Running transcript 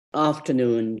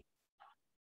afternoon,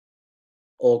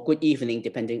 or good evening,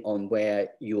 depending on where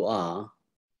you are.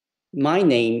 My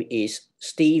name is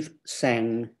Steve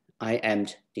Sang. I am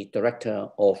the director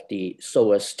of the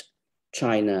SOAS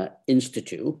China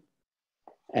Institute,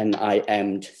 and I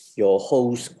am your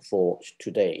host for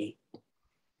today.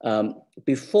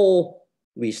 Before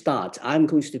we start, I'm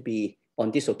going to be,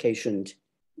 on this occasion,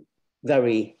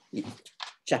 very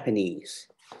Japanese.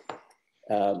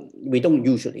 We don't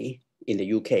usually, in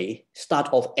the UK, start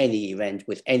off any event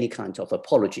with any kind of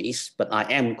apologies, but I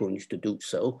am going to do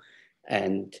so.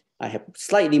 And I have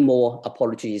slightly more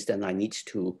apologies than I need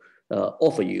to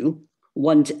offer you.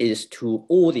 One is to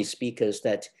all the speakers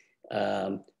that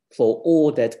for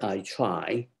all that I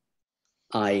try,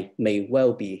 I may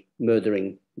well be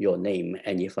murdering your name.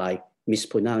 And if I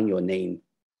mispronounce your name,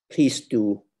 please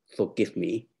do forgive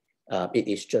me. It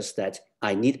is just that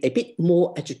I need a bit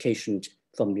more education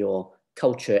from your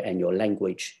culture and your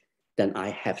language than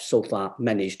I have so far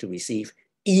managed to receive,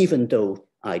 even though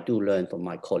I do learn from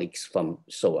my colleagues from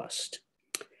SOAS.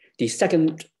 The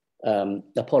second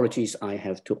apologies I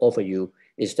have to offer you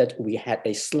is that we had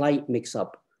a slight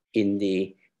mix-up in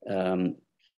the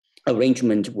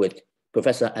arrangement with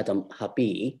Professor Adam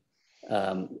Habib.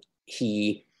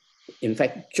 He, in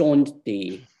fact, joined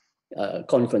the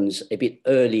conference a bit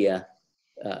earlier,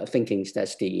 thinking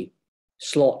that the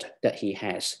slot that he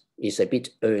has is a bit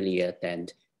earlier than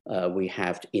we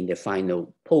have in the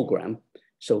final program.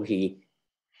 So he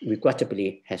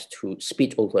regrettably has to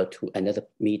speed over to another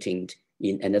meeting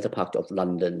in another part of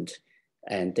London,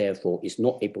 and therefore is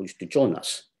not able to join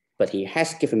us. But he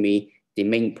has given me the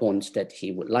main points that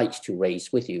he would like to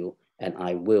raise with you, and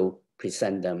I will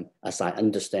present them as I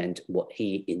understand what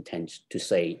he intends to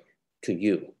say to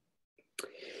you.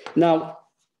 Now,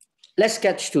 let's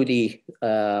get to the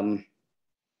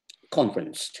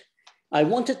conference. I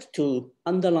wanted to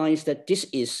underline that this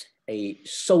is a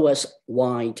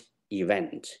SOAS-wide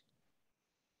event,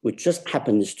 which just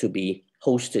happens to be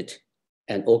hosted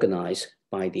and organized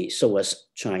by the SOAS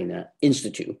China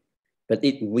Institute. But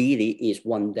it really is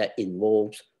one that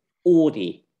involves all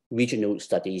the regional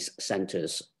studies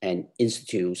centers and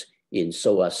institutes in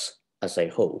SOAS as a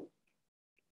whole.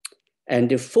 And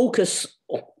the focus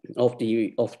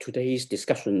of today's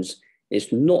discussions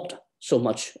is not so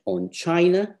much on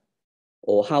China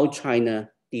or how China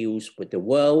deals with the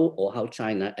world or how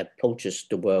China approaches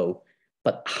the world,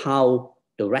 but how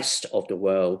the rest of the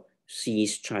world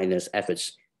sees China's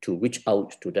efforts to reach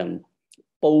out to them,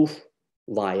 both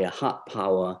via hard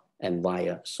power and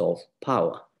via soft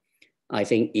power. I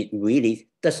think it really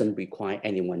doesn't require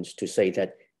anyone to say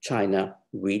that China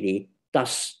really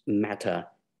does matter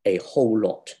a whole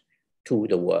lot to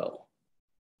the world.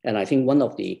 And I think one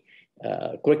of the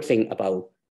great thing about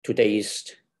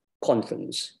today's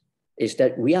conference is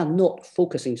that we are not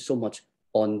focusing so much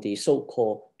on the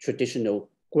so-called traditional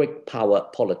great power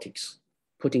politics,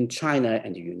 putting China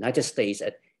and the United States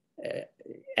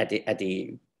at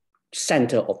the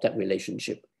center of that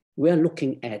relationship. We are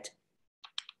looking at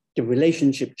the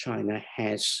relationship China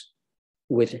has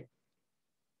with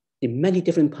the many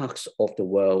different parts of the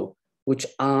world, which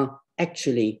are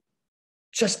actually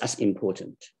just as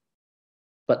important,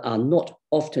 but are not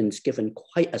often given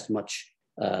quite as much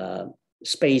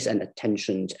space and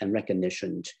attention and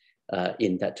recognition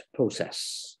in that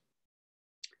process.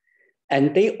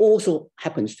 And they also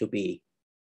happens to be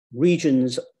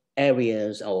regions,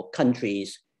 areas, or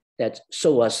countries that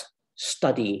SOAS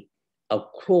study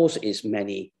across its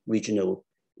many regional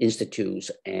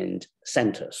institutes and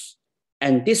centers.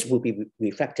 And this will be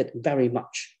reflected very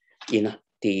much in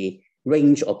the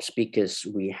range of speakers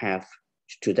we have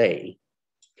today.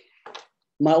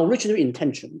 My original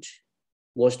intention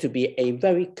was to be a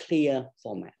very clear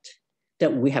format,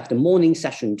 that we have the morning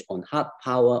session on hard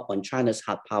power, on China's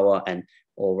hard power, and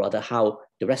or rather how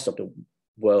the rest of the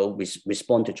world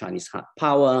respond to Chinese hard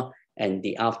power, and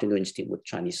the afternoon still with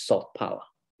Chinese soft power.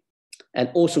 And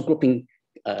also grouping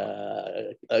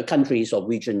countries or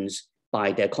regions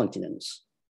by their continents.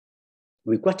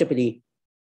 Regrettably,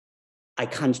 I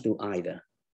can't do either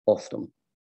of them.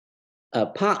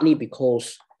 Partly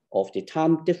because of the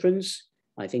time difference.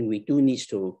 I think we do need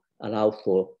to allow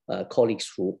for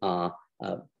colleagues who are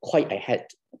quite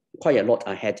a lot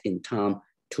ahead in time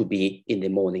to be in the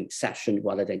morning session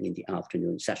rather than in the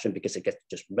afternoon session, because it gets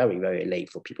just very, very late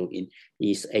for people in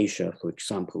East Asia, for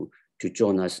example, to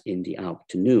join us in the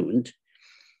afternoon.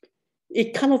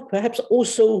 It kind of perhaps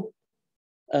also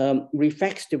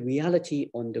reflects the reality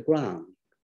on the ground.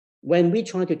 When we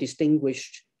try to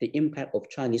distinguish the impact of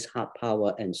Chinese hard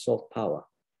power and soft power,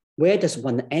 where does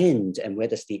one end and where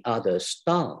does the other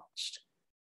start?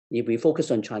 If we focus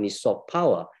on Chinese soft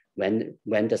power, when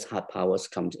does hard powers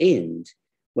come in?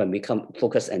 When we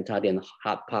focus entirely on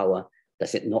hard power,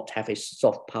 does it not have a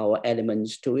soft power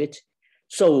elements to it?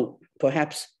 So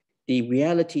perhaps the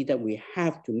reality that we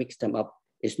have to mix them up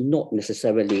is not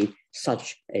necessarily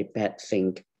such a bad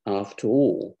thing after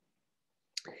all.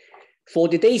 For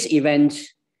today's event,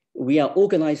 we are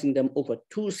organizing them over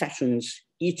 2 sessions,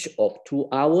 each of 2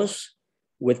 hours,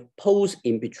 with pause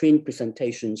in between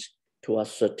presentations to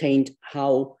ascertain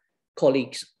how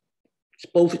colleagues,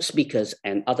 both speakers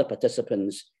and other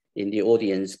participants in the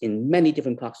audience in many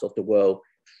different parts of the world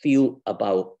feel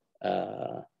about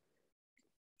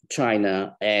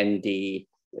China and the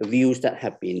views that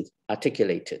have been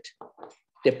articulated.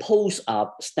 The polls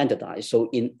are standardized. So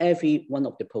in every one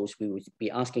of the polls, we will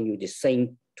be asking you the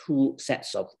same 2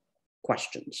 sets of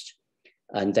questions.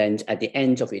 And then at the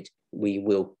end of it, we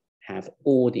will have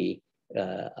all the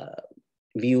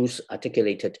views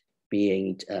articulated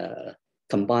being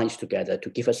combined together to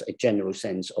give us a general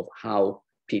sense of how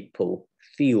people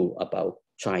feel about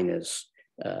China's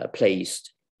place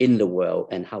in the world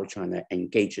and how China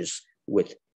engages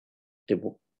with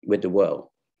the world.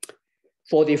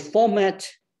 For the format,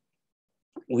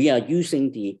 we are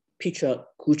using the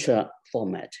picture-kucha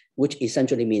format, which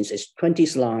essentially means it's 20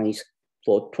 slides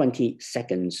for 20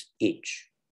 seconds each.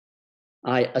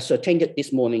 I ascertained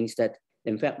this morning that,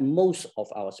 in fact, most of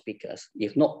our speakers,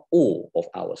 if not all of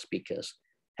our speakers,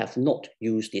 have not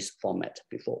used this format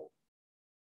before.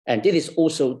 And this is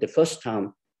also the first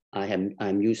time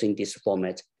I'm using this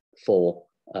format for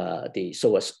the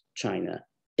SOAS China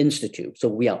Institute. So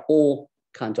we are all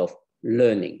kind of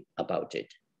learning about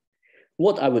it.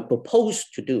 What I would propose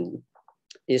to do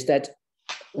is that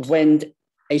when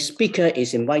a speaker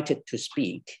is invited to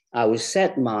speak, I will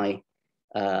set my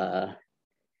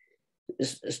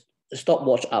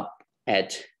stopwatch up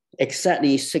at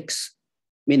exactly 6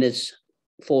 minutes,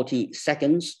 40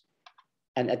 seconds.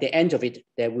 And at the end of it,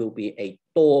 there will be a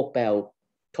doorbell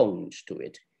tones to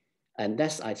it. And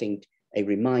that's, I think, a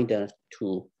reminder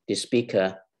to the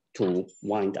speaker to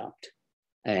wind up.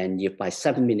 And if by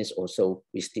 7 minutes or so,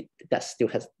 that still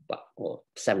has, or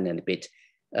 7 and a bit,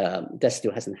 that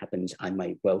still hasn't happened, I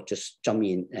might well just jump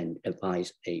in and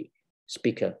advise a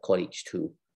speaker colleague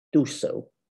to do so.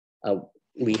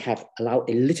 We have allowed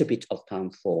a little bit of time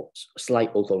for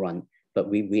slight overrun, but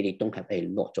we really don't have a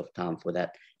lot of time for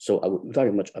that. So I would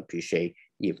very much appreciate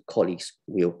if colleagues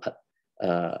will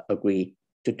agree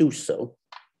to do so.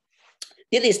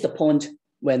 It is the point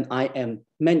when I am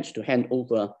meant to hand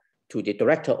over to the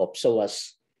director of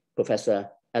SOAS, Professor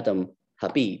Adam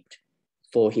Habib,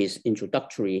 for his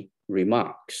introductory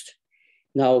remarks.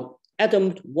 Now,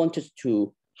 Adam wanted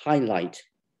to highlight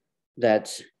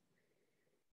that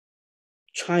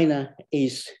China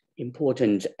is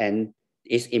important, and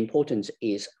its importance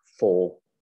is for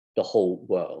the whole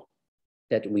world,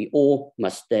 that we all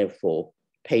must therefore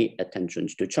pay attention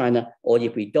to China, or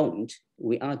if we don't,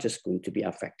 we are just going to be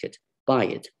affected by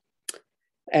it.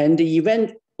 And the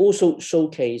event also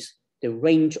showcased the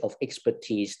range of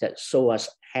expertise that SOAS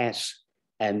has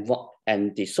and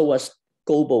the SOAS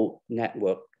global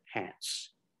network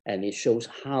has. And it shows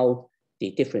how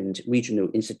the different regional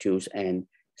institutes and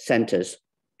centers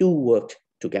do work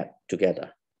to get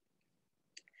together.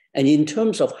 And in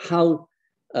terms of how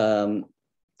the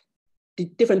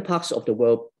different parts of the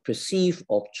world perceive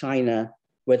of China,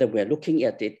 whether we're looking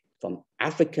at it from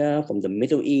Africa, from the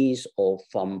Middle East, or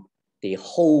from the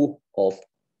whole of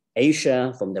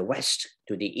Asia, from the West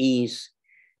to the East,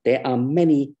 there are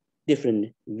many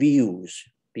different views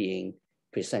being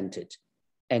presented.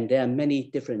 And there are many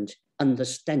different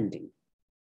understandings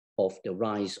of the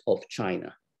rise of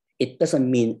China. It doesn't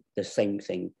mean the same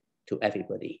thing to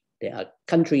everybody. There are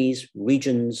countries,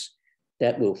 regions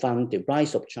that will find the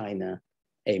rise of China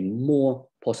a more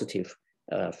positive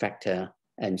factor,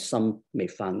 and some may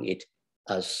find it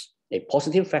as a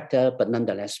positive factor, but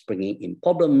nonetheless bringing in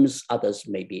problems. Others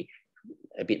may be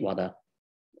a bit rather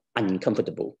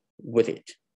uncomfortable with it.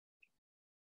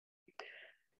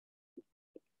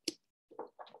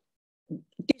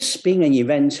 This being an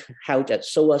event held at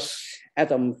SOAS,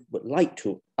 Adam would like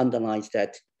to underline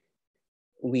that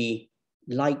we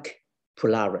like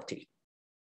polarity.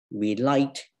 We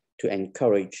like to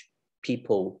encourage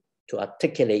people to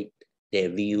articulate their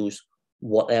views,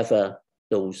 whatever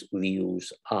those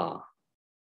views are.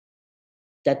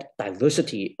 That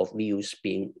diversity of views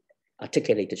being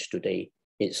articulated today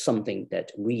is something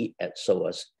that we at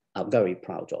SOAS are very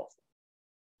proud of.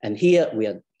 And here we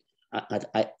are,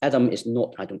 Adam is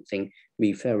not, I don't think,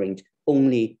 referring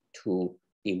only to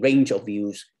the range of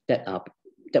views that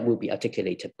will be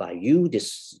articulated by you, the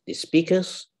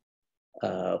speakers,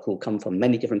 who come from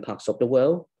many different parts of the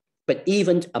world, but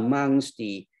even amongst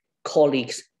the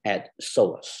colleagues at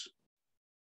SOAS,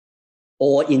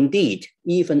 or indeed,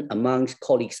 even amongst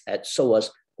colleagues at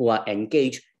SOAS who are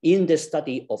engaged in the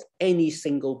study of any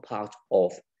single part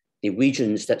of the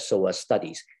regions that SOAS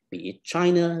studies, be it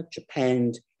China,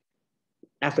 Japan,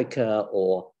 Africa,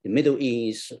 or the Middle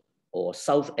East, or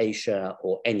South Asia,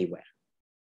 or anywhere.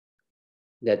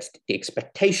 That's the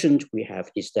expectation we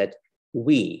have, is that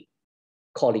we,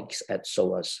 colleagues at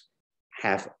SOAS,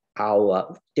 have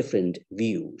our different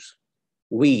views.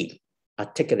 We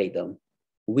articulate them,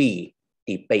 we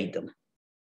debate them.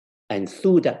 And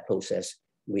through that process,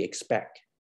 we expect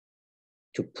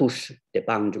to push the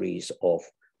boundaries of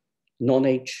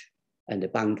knowledge and the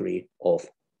boundary of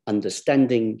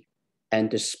understanding and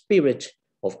the spirit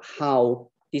of how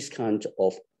this kind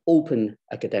of open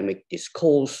academic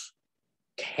discourse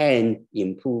can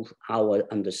improve our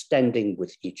understanding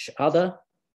with each other.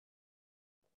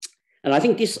 And I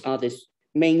think these are the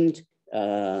main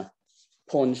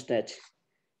points that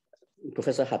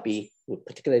Professor Habib would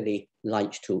particularly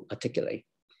like to articulate.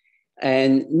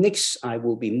 And next, I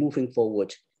will be moving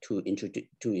forward to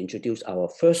introduce our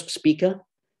first speaker.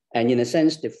 And in a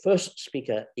sense, the first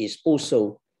speaker is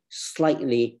also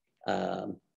slightly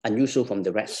unusual from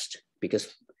the rest,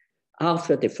 because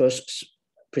after the first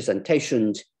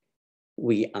presentation,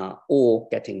 we are all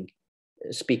getting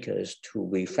speakers to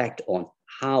reflect on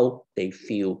how they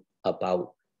feel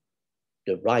about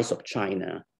the rise of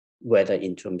China, whether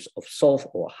in terms of soft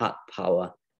or hard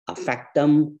power affect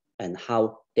them, and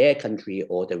how their country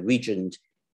or the region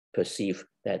perceive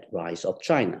that rise of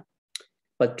China.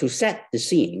 But to set the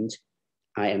scene,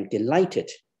 I am delighted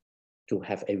to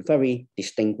have a very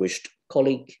distinguished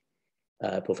colleague,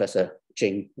 Professor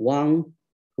Jing Wang,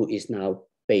 who is now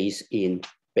based in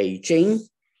Beijing.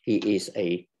 He is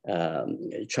a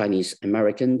Chinese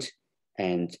American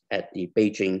and at the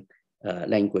Beijing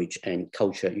Language and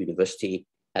Culture University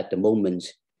at the moment,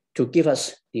 to give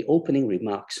us the opening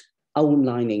remarks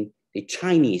outlining the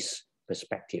Chinese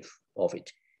perspective of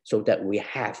it, so that we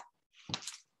have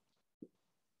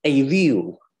a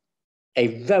view, a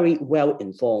very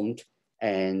well-informed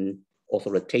and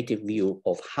authoritative view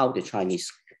of how the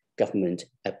Chinese government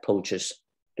approaches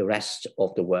the rest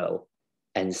of the world,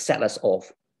 and set us off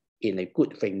in a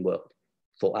good framework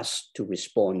for us to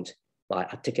respond by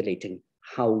articulating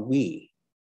how we,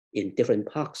 in different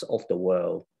parts of the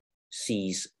world,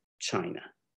 sees China.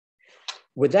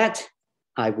 With that,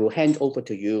 I will hand over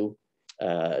to you,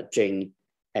 Jing,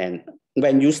 and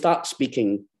when you start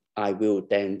speaking, I will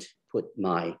then put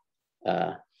my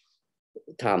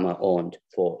timer on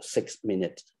for 6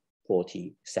 minutes,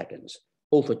 40 seconds.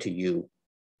 Over to you,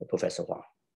 Professor Huang.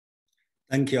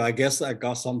 Thank you. I guess I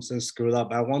got something screwed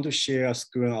up. I want to share a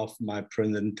screen of my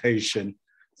presentation,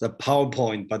 the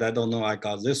PowerPoint, but I don't know I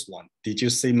got this one. Did you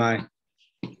see my,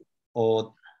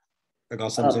 or I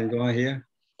got something going here?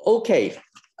 Okay,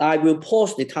 I will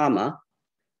pause the timer.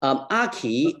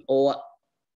 Aki or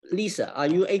Lisa, are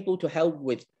you able to help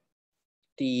with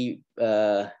the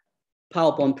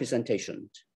PowerPoint presentation?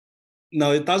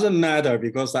 No, it doesn't matter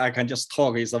because I can just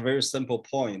talk. It's a very simple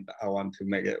point I want to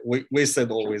make it. With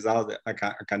it or without it, I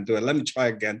can do it. Let me try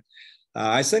again.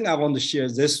 I think I want to share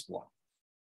this one.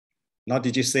 Now,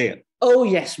 did you see it? Oh,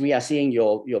 yes, we are seeing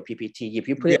your PPT. If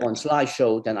you put it on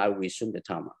slideshow, then I will resume the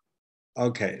timer.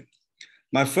 Okay.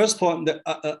 My first point,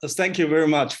 thank you very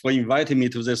much for inviting me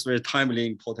to this very timely,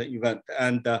 important event.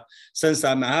 And since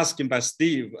I'm asking by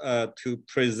Steve to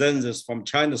present this from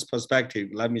China's perspective,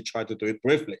 let me try to do it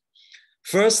briefly.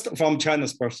 First, from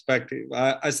China's perspective,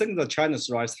 I think that China's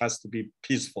rise has to be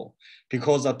peaceful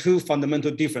because there are two fundamental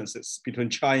differences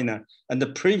between China and the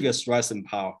previous rise in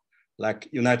power, like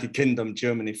United Kingdom,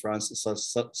 Germany, France,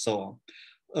 so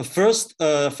on. First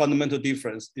fundamental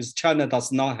difference is China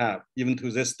does not have, even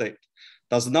to this date,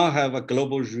 does not have a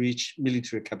global reach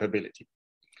military capability.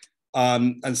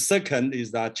 And second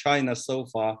is that China so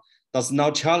far does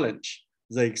not challenge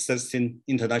the existing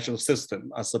international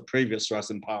system as the previous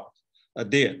rise in power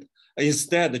did.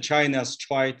 Instead, China has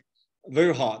tried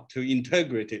very hard to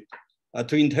integrate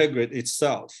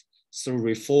itself through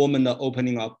reform and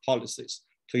opening up policies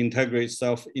to integrate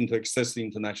itself into existing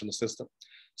international system.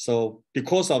 So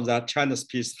because of that, China's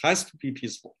peace has to be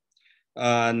peaceful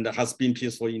and has been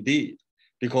peaceful indeed,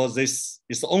 because this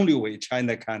is the only way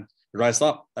China can rise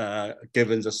up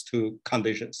given these two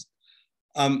conditions.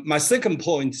 My second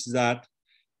point is that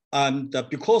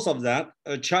because of that,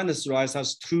 China's rise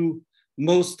has two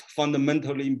most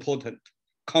fundamentally important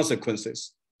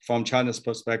consequences from China's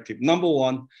perspective. Number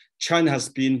one, China has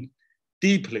been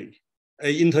deeply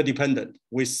interdependent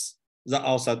with the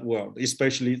outside world,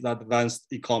 especially the advanced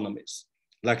economies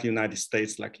like United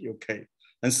States, like UK.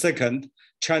 And second,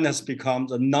 China has become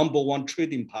the #1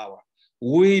 trading power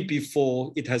way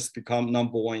before it has become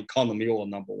 #1 economy or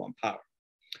 #1 power.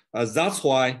 That's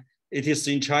why it is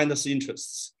in China's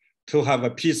interests to have a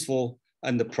peaceful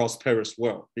and a prosperous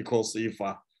world, because if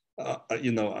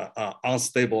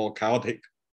unstable or chaotic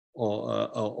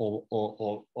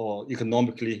or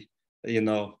economically,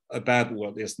 a bad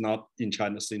world is not in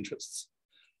China's interests.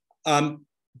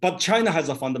 But China has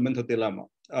a fundamental dilemma.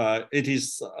 It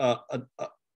is a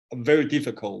very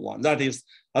difficult one. That is,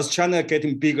 as China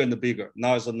getting bigger and bigger,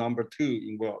 now it's the #2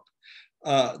 in world,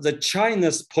 the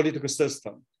China's political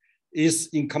system is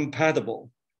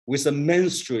incompatible with the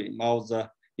mainstream of the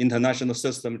international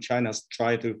system China has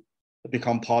tried to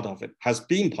become part of it, has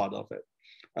been part of it.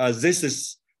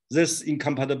 This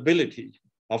incompatibility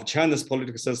of China's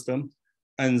political system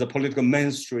and the political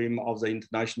mainstream of the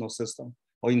international system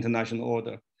or international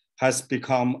order has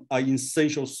become an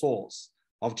essential source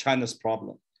of China's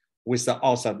problem with the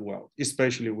outside world,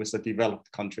 especially with the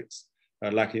developed countries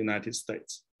like the United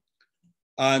States.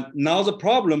 Now the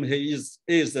problem here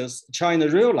is that China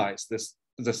realized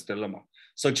this dilemma.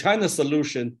 So China's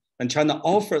solution, and China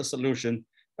offered a solution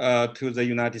to the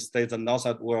United States and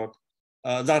outside world,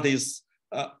 that is,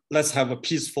 let's have a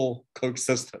peaceful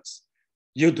coexistence.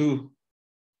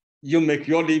 You make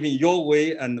your living your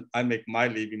way and I make my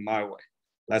living my way.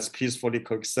 Let's peacefully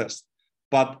coexist.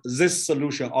 But this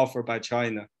solution offered by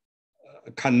China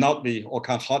cannot be or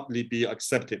can hardly be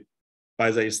accepted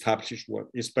by the established world,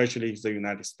 especially the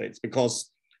United States,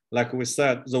 because like we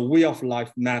said, the way of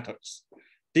life matters.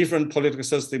 Different political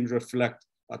systems reflect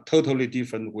a totally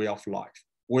different way of life.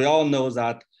 We all know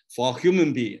that for a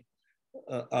human being,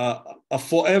 a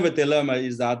forever dilemma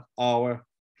is that our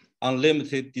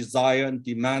unlimited desire and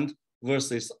demand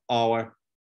versus our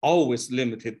always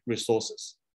limited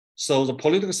resources. So the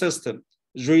political system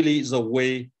is really the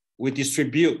way we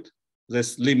distribute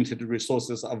these limited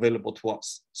resources available to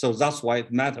us. So that's why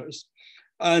it matters.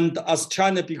 And as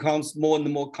China becomes more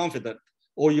and more confident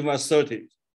or even assertive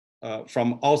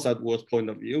from outside world's point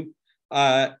of view,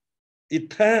 it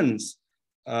tends,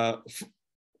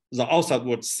 the outside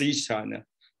world sees China,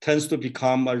 tends to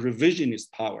become a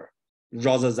revisionist power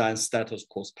rather than status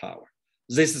quo power.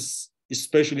 This is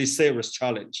especially serious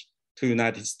challenge to the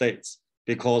United States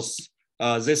because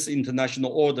this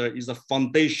international order is a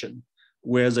foundation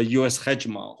where the US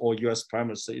hegemon or US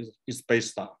primacy is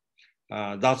based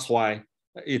on. That's why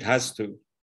it has to,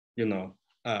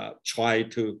 try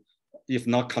to, if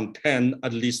not contend,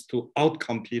 at least to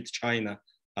outcompete China,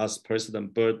 as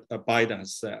President Biden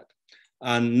has said.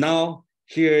 And now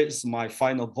here is my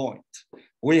final point.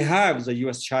 We have the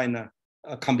US-China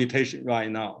competition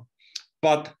right now,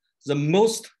 but the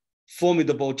most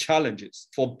formidable challenges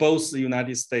for both the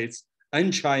United States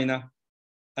and China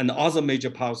and other major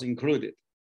powers included,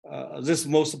 this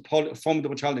most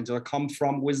formidable challenges come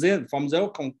from within, from their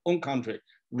own country,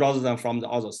 rather than from the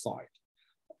other side.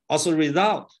 As a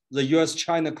result, the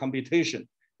US-China competition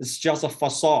is just a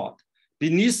facade.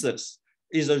 Beneath this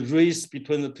is a race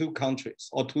between the two countries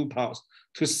or two powers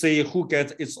to see who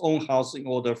gets its own house in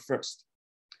order first.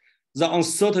 The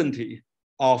uncertainty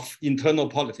of internal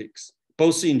politics,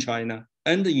 both in China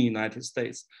and in the United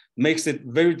States, makes it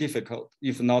very difficult,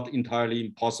 if not entirely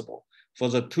impossible, for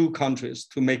the two countries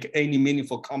to make any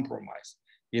meaningful compromise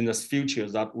in the future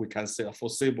that we can see, a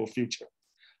foreseeable future.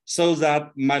 So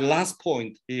that my last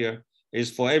point here is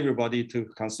for everybody to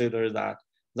consider that.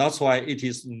 That's why it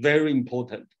is very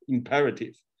important,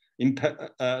 imperative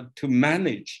to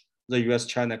manage the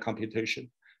US-China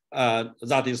competition.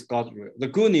 That is God's will. The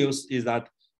good news is that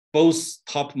both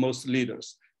topmost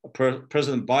leaders,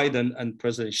 President Biden and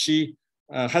President Xi,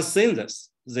 has seen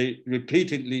this. They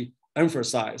repeatedly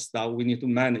emphasize that we need to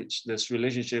manage this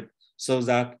relationship so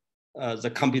that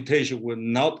the competition will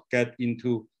not get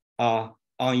into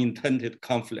unintended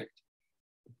conflict.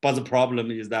 But the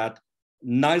problem is that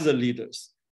neither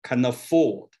leaders can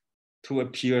afford to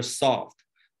appear soft.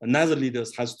 Neither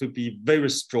leaders has to be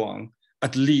very strong,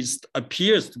 at least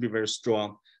appears to be very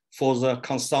strong for the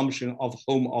consumption of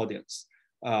home audience.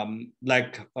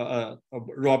 Like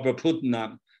Robert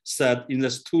Putnam said, in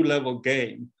this two-level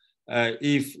game,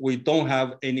 if we don't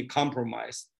have any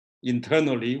compromise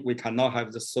internally, we cannot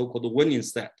have the so-called winning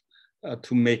set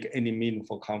to make any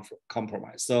meaningful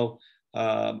compromise. So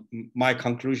my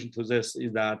conclusion to this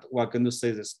is that we're going to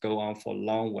see this go on for a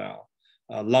long while,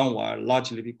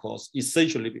 largely because,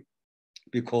 essentially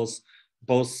because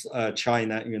both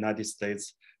China and the United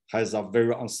States has a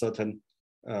very uncertain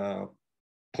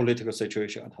political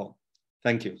situation at home.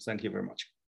 Thank you very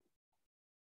much.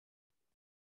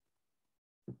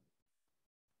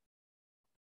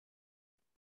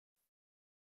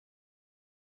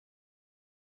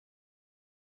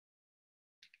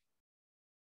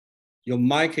 Your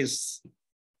mic is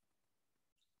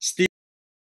still.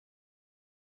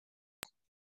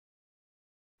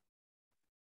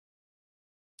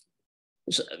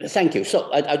 So, thank you. So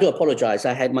I do apologize.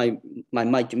 I had my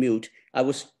mic mute. I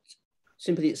was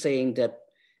simply saying that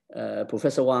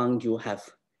Professor Wang, you have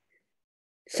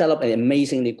set up an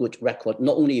amazingly good record,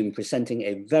 not only in presenting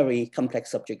a very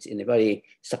complex subject in a very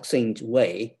succinct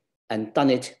way, and done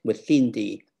it within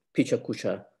the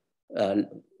picture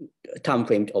time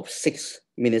frame of 6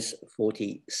 minutes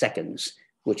 40 seconds,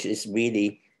 which is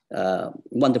really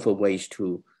wonderful ways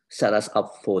to set us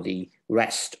up for the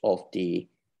rest of the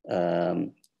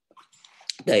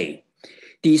day.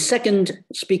 The second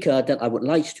speaker that I would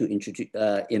like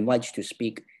to invite to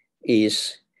speak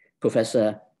is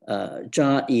Professor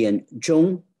Jia Ian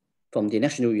Zhong from the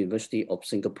National University of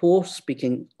Singapore,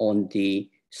 speaking on the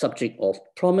subject of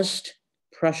promised,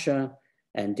 pressure,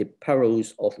 and the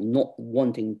perils of not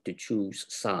wanting to choose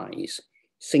sides,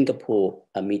 Singapore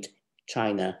amid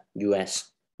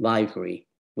China-US rivalry,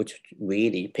 which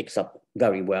really picks up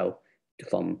very well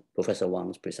from Professor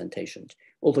Wang's presentation.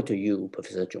 Over to you,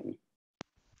 Professor Zhong.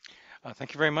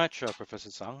 Thank you very much, Professor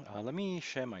Zhang. Let me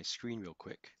share my screen real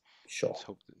quick. Sure.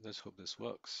 Let's hope this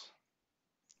works.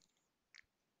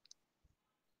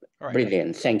 All right.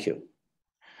 Brilliant. Thank you.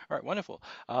 All right, wonderful.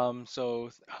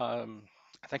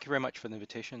 Thank you very much for the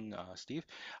invitation, Steve.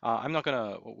 I'm not going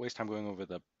to waste time going over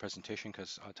the presentation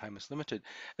because time is limited.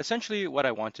 Essentially, what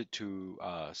I wanted to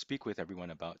speak with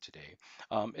everyone about today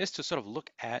is to sort of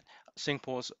look at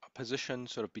Singapore's position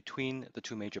sort of between the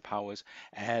two major powers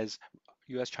as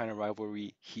US-China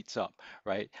rivalry heats up,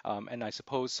 right? And I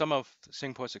suppose some of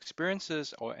Singapore's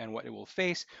experiences and what it will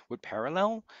face would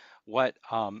parallel what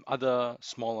other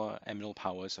smaller and middle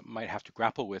powers might have to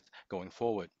grapple with going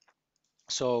forward.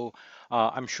 So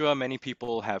I'm sure many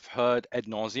people have heard ad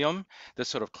nauseum this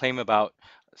sort of claim about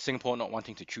Singapore not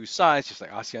wanting to choose sides, just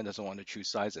like ASEAN doesn't want to choose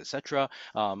sides, etc.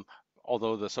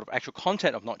 Although the sort of actual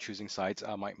content of not choosing sides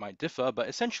might differ, but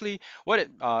essentially what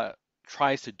it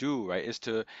tries to do, right, is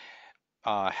to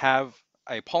have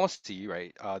a policy,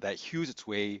 right, that hews its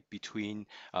way between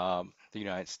the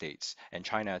United States and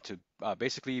China to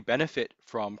basically benefit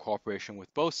from cooperation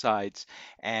with both sides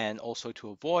and also to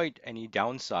avoid any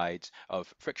downsides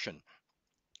of friction.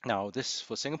 Now, this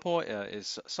for Singapore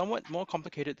is somewhat more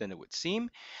complicated than it would seem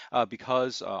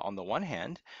because, on the one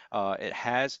hand, it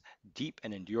has deep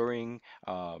and enduring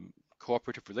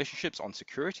cooperative relationships on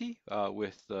security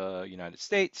with the United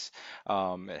States.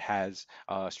 It has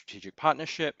strategic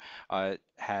partnership. It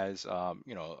has,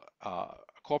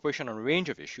 cooperation on a range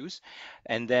of issues.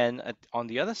 And then on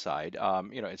the other side,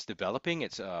 it's developing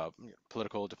its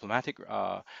political diplomatic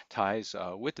ties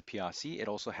with the PRC. It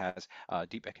also has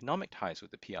deep economic ties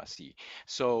with the PRC.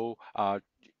 So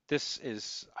this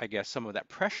is, I guess, some of that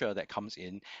pressure that comes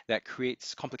in that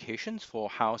creates complications for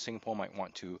how Singapore might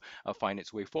want to find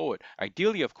its way forward.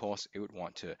 Ideally, of course, it would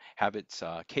want to have its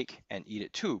cake and eat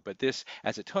it too. But this,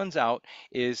 as it turns out,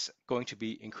 is going to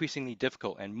be increasingly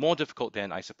difficult and more difficult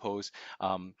than, I suppose,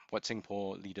 what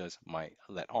Singapore leaders might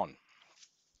let on.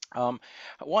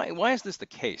 Why is this the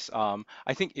case?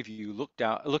 I think if you look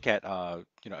at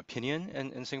opinion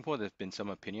in Singapore, there's been some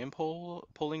opinion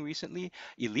polling recently.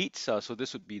 Elites, so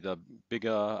this would be the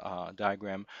bigger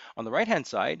diagram on the right hand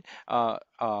side.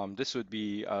 This would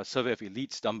be a survey of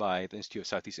elites done by the Institute of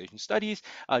Southeast Asian Studies.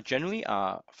 Generally,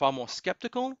 are far more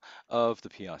skeptical of the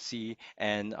PRC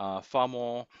and far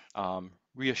more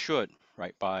reassured,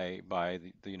 right, by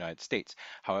the United States.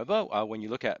 However, when you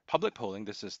look at public polling,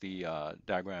 this is the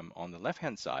diagram on the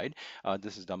left-hand side.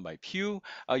 This is done by Pew.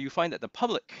 You find that the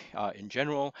public, in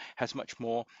general, has much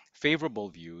more favorable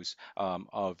views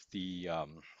of the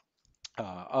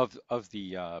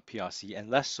PRC and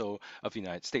less so of the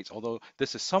United States, although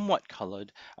this is somewhat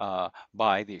colored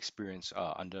by the experience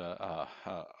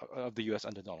of the US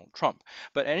under Donald Trump.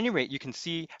 But at any rate, you can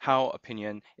see how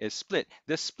opinion is split.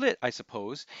 This split, I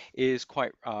suppose, is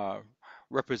quite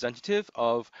representative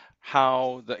of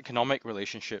how the economic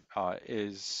relationship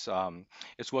is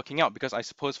working out, because I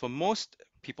suppose for most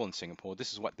people in Singapore,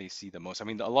 this is what they see the most. I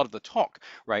mean, a lot of the talk,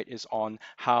 right, is on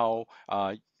how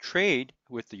trade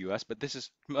with the U.S., but this is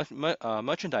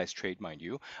merchandise trade, mind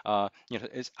you,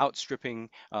 is outstripping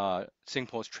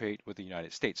Singapore's trade with the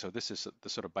United States. So this is the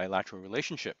sort of bilateral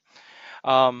relationship.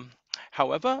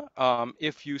 However,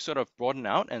 if you sort of broaden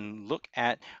out and look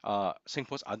at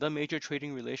Singapore's other major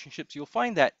trading relationships, you'll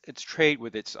find that its trade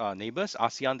with its neighbors,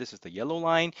 ASEAN, this is the yellow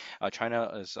line,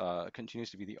 China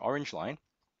continues to be the orange line.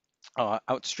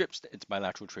 outstrips its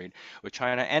bilateral trade with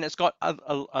China, and it's got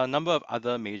a number of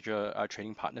other major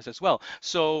trading partners as well.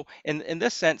 So in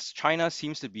this sense, China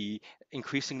seems to be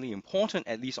increasingly important,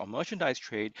 at least on merchandise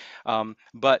trade.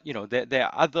 But there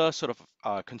are other sort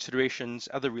of considerations,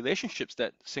 other relationships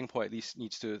that Singapore at least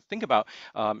needs to think about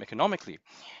economically.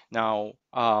 Now,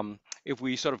 if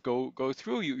we sort of go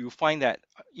through, you find that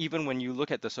even when you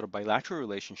look at the sort of bilateral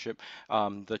relationship,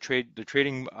 the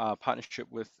trading partnership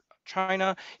with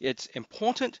China, it's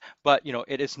important, but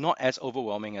it is not as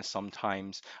overwhelming as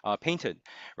sometimes painted,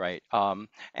 right?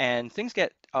 And things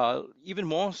get even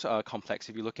more complex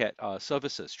if you look at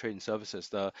services, trade and services.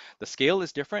 The scale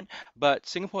is different, but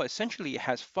Singapore essentially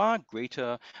has far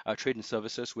greater trade and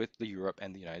services with the Europe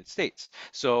and the United States.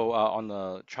 So on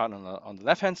the chart on the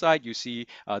left-hand side, you see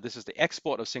this is the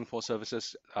export of Singapore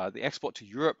services. The export to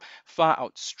Europe far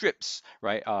outstrips,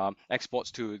 right,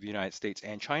 exports to the United States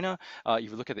and China. If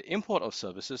you look at the import of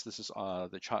services, this is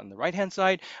the chart on the right-hand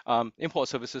side. Import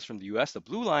services from the US, the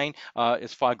blue line,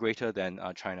 is far greater than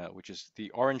China, which is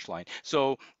the orange line.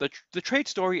 So the trade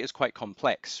story is quite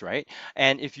complex, right?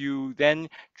 And if you then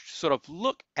sort of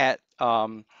look at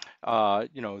the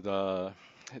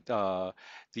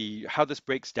how this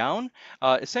breaks down,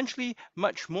 essentially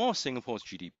much more Singapore's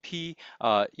GDP,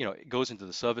 it goes into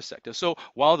the service sector. So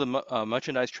while the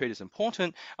merchandise trade is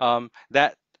important,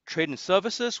 that trade and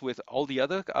services with all the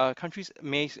other countries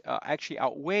may actually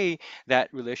outweigh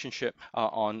that relationship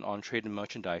on trade and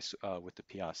merchandise with the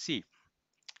PRC.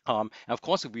 And of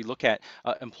course, if we look at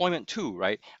employment too,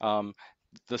 right?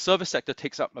 The service sector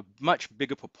takes up a much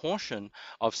bigger proportion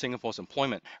of Singapore's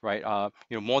employment, right?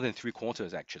 More than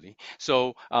 3/4 actually.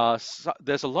 So,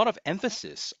 there's a lot of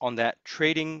emphasis on that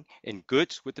trading in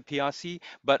goods with the PRC,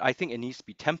 but I think it needs to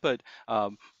be tempered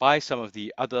by some of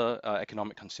the other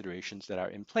economic considerations that are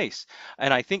in place.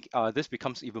 And I think this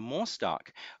becomes even more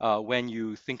stark when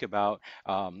you think about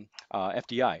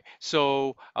FDI.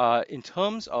 So, in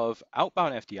terms of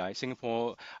outbound FDI,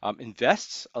 Singapore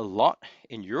invests a lot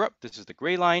in Europe. This is the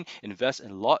gray line, invest a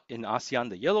lot in ASEAN,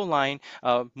 the yellow line,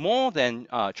 more than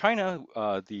China,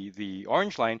 the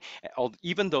orange line,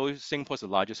 even though Singapore is the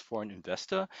largest foreign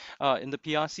investor in the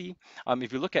PRC.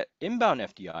 If you look at inbound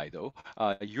FDI, though,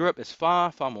 Europe is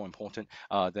far, far more important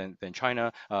than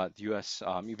China. The US,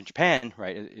 even Japan,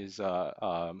 right,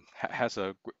 has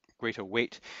a greater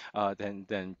weight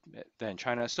than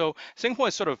China. So Singapore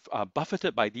is sort of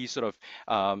buffeted by these sort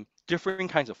of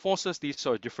different kinds of forces, these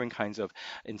sort of different kinds of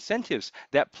incentives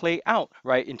that play out,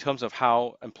 right, in terms of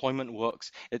how employment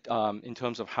works, in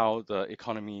terms of how the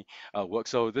economy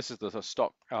works. So this is the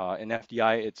stock in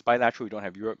FDI. It's bilateral. We don't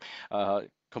have Europe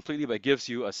completely, but it gives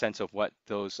you a sense of what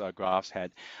those graphs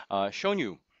had shown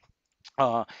you.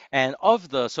 And of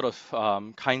the sort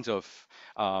of kinds of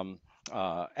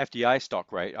FDI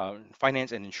stock, right?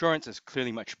 Finance and insurance is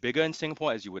clearly much bigger in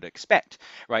Singapore, as you would expect,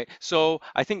 right? So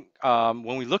I think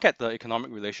when we look at the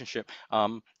economic relationship,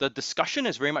 the discussion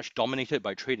is very much dominated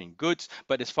by trade in goods,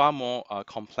 but it's far more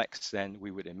complex than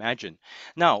we would imagine.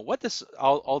 Now, what does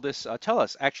all this tell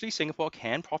us? Actually, Singapore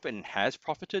can profit and has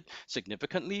profited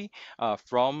significantly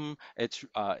from its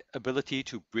ability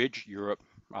to bridge Europe,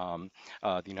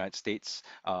 the United States,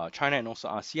 China, and also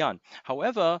ASEAN.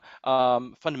 However,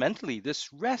 fundamentally,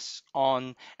 this rests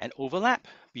on an overlap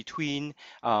between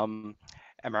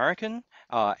American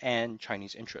and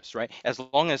Chinese interests, right? As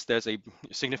long as there's a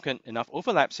significant enough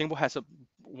overlap, Singapore has a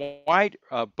wide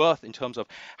berth in terms of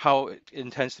how it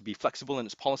intends to be flexible in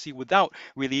its policy without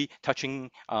really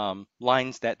touching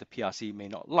lines that the PRC may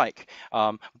not like.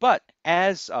 But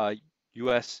as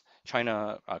US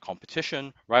China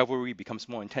competition, rivalry becomes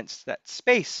more intense, that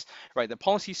space, right, the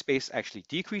policy space actually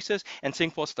decreases, and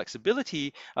Singapore's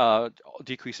flexibility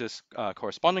decreases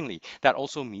correspondingly. That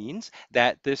also means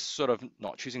that this sort of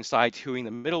not choosing sides, hewing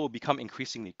the middle will become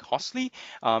increasingly costly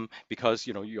because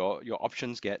your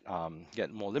options get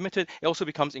more limited. It also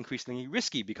becomes increasingly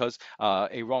risky because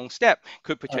a wrong step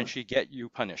could potentially get you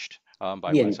punished by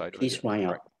one Ian, side or the please other. wind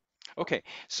Right. up. Okay,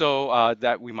 so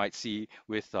that we might see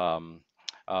with the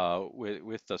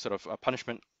sort of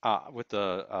punishment with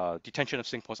the detention of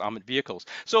Singapore's armored vehicles.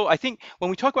 So I think when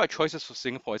we talk about choices for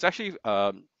Singapore, it's actually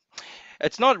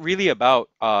it's not really about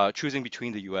choosing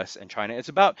between the US and China. It's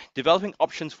about developing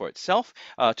options for itself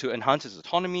to enhance its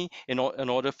autonomy in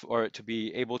order for it to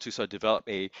be able to sort of develop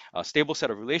a stable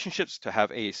set of relationships, to have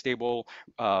a stable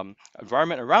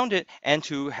environment around it, and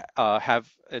to have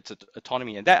its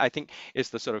autonomy. And that, I think, is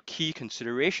the sort of key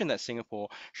consideration that Singapore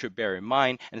should bear in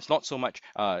mind. And it's not so much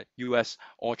US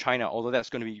or China, although that's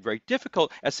going to be very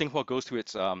difficult as Singapore goes through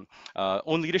its own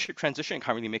leadership transition and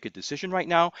can't really make a decision right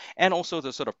now. And also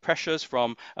the sort of pressures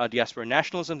from diaspora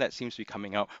nationalism that seems to be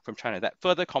coming out from China. That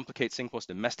further complicates Singapore's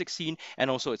domestic scene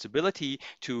and also its ability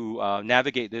to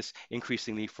navigate this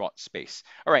increasingly fraught space.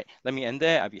 All right, let me end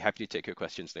there. I'd be happy to take your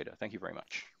questions later. Thank you very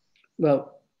much.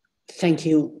 Well, thank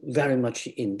you very much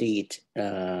indeed,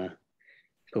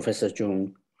 Professor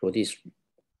Zhong, for these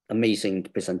amazing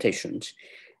presentations.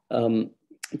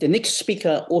 The next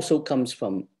speaker also comes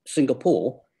from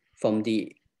Singapore, from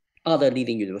the other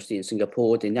leading university in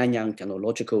Singapore, the Nanyang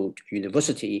Technological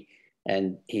University,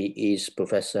 and he is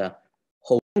Professor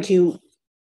Ho.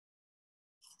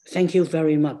 Thank you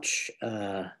very much,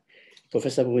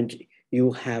 Professor Wen.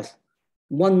 You have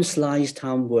one slide's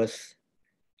time worth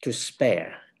to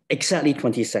spare, exactly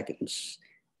 20 seconds,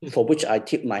 for which I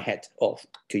tip my hat off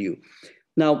to you.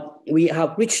 Now, we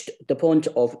have reached the point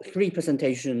of 3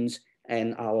 presentations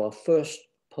and our first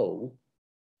poll.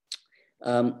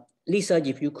 Lisa,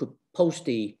 if you could post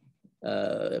the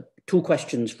 2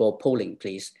 questions for polling,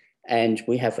 please. And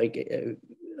we have,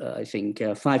 I think,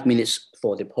 5 minutes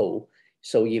for the poll.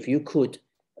 So if you could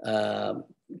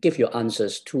give your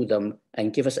answers to them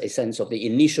and give us a sense of the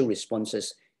initial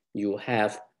responses you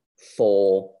have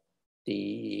for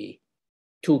the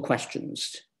 2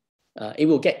 questions. It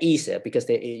will get easier because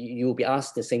you will be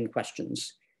asked the same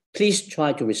questions. Please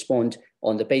try to respond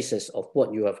on the basis of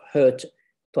what you have heard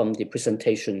from the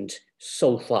presentations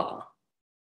so far,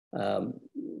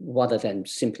 rather than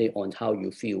simply on how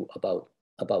you feel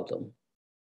about them.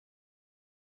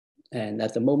 And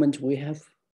at the moment, we have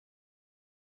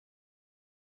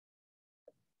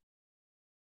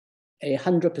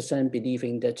 100%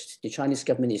 believing that the Chinese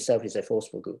government itself is a force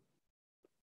for good.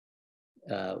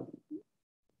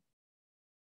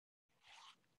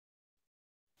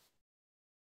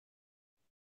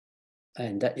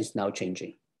 And that is now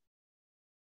changing.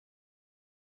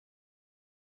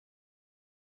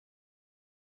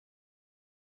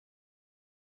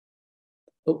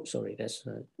 Oh, sorry, that's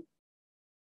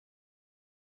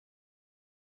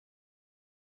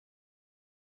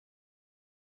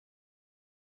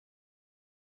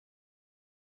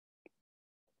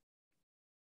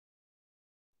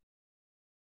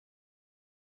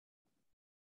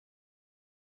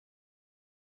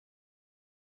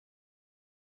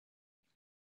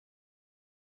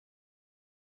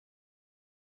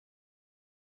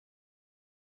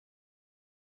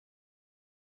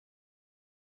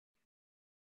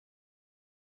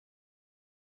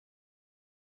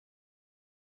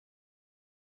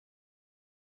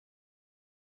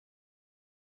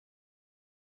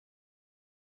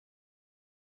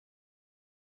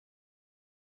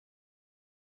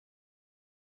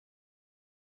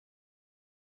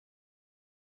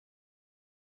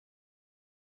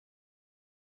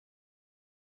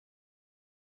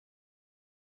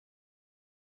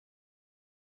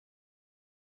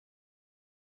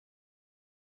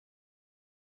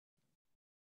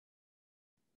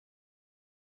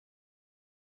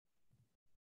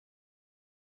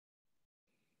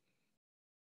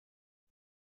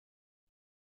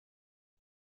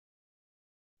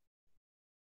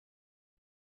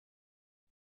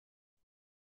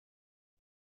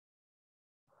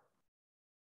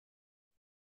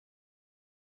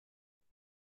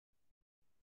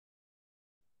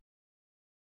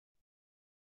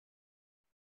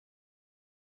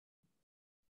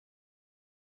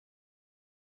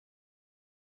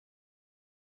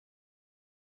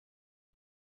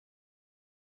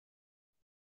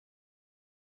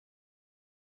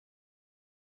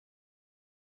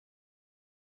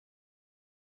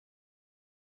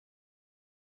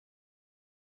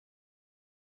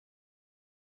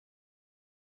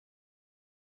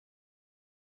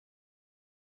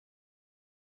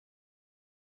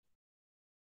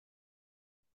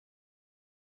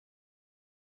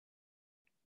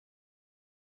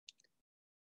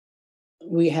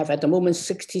we have at the moment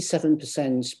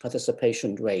 67%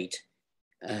 participation rate,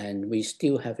 and we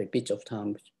still have a bit of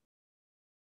time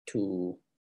to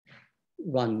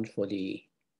run for the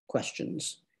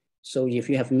questions. So if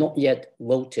you have not yet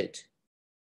voted,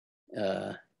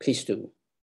 please do.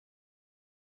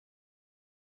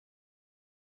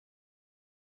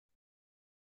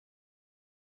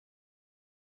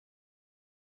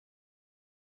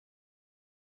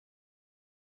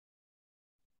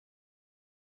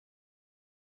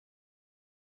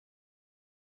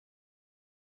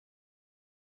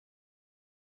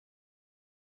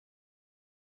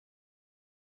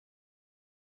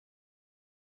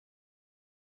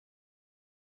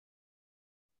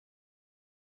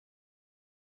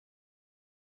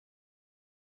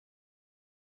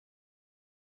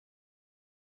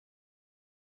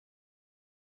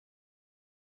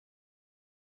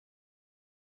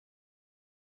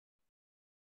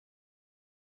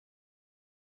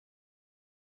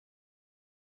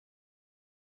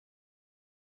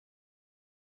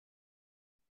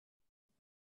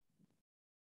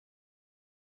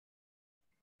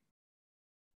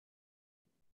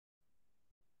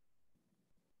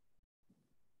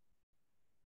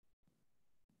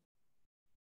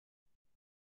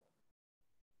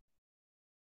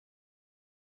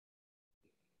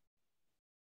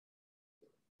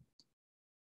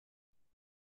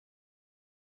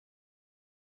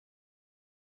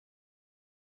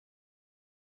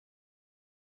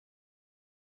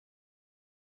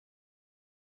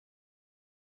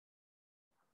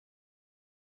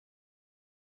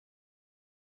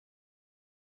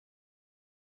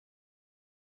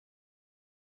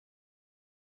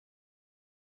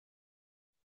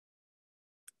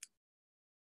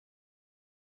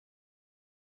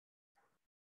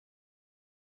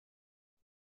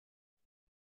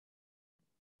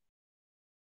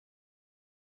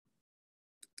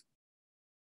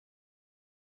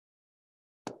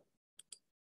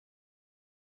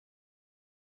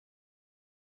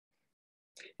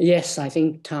 Yes, I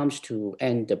think time's to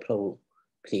end the poll,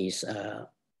 please,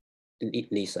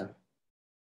 Lisa.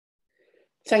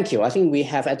 Thank you. I think we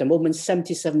have at the moment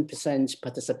 77%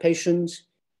 participation.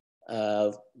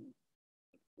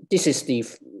 This is the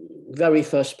very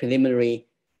first preliminary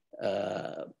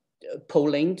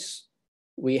pollings.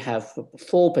 We have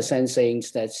 4% saying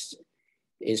that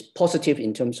is positive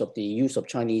in terms of the use of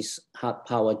Chinese hard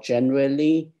power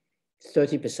generally.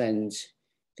 30%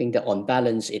 think that on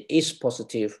balance it is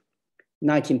positive.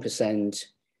 19%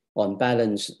 on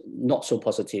balance not so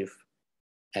positive,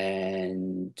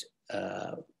 and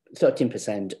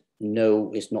 13%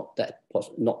 no, is not that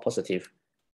not positive,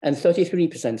 and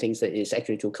 33% thinks that it's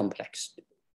actually too complex.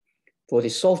 For the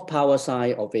soft power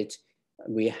side of it,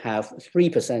 we have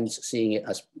 3% seeing it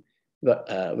as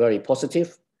very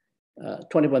positive,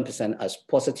 21% as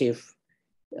positive,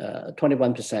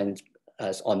 21%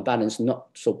 as on balance not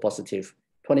so positive,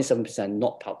 27%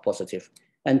 not positive,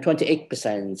 and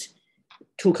 28%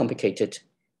 too complicated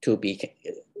to be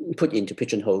put into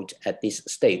pigeonhole at this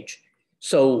stage.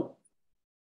 So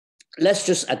let's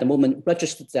just at the moment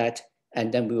register that,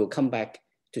 and then we will come back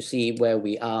to see where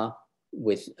we are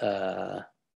with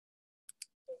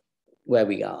where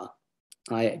we are.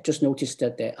 I just noticed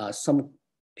that there are some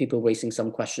people raising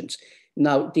some questions.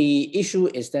 Now, the issue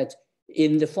is that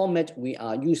in the format we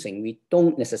are using, we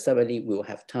don't necessarily will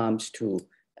have times to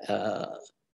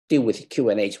deal with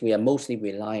Q&As. We are mostly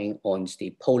relying on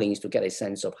the pollings to get a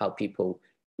sense of how people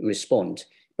respond.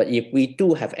 But if we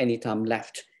do have any time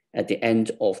left at the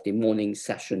end of the morning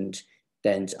session,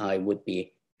 then I would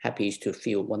be happy to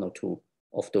field one or two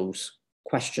of those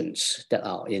questions that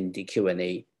are in the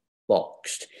Q&A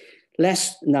box.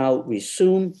 Let's now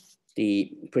resume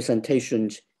the presentation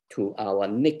to our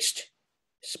next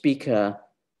speaker,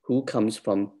 who comes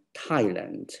from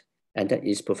Thailand, and that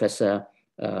is Professor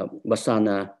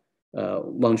Vasana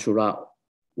Wangshuravat.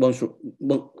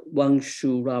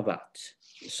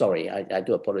 Sorry, I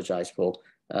do apologize for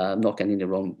not getting the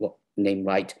wrong name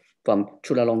right, from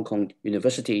Chulalongkorn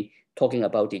University, talking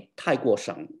about the Thai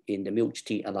Guosheng in the Milk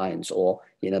Tea Alliance, or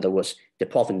in other words, the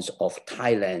province of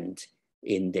Thailand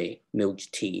in the Milk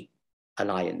Tea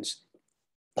Alliance.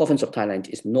 Province of Thailand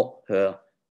is not her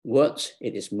words,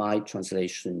 it is my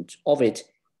translation of it.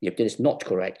 If it is not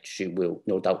correct, she will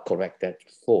no doubt correct that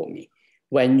for me.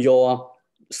 When your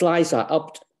slides are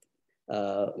up,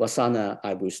 Vasana,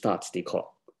 I will start the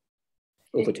clock.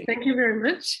 Over to you. Thank you very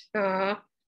much.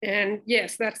 And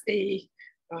yes, that's a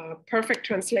perfect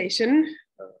translation.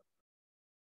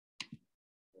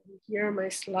 Here are my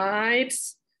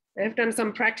slides. I've done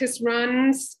some practice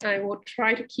runs. I will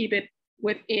try to keep it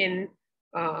within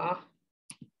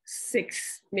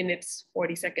 6 minutes,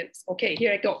 40 seconds. Okay,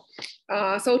 here I go.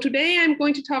 So today I'm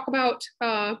going to talk about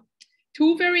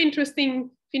two very interesting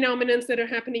phenomena that are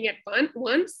happening at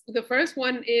once. The first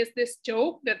one is this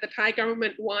joke that the Thai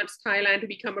government wants Thailand to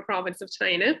become a province of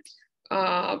China,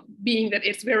 being that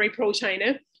it's very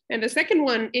pro-China. And the second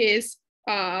one is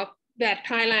that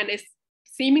Thailand is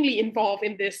seemingly involved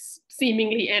in this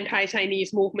seemingly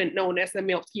anti-Chinese movement known as the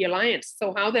Milk Tea Alliance.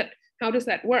 So how does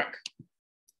that work?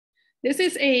 This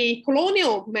is a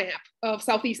colonial map of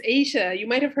Southeast Asia. You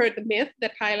might have heard the myth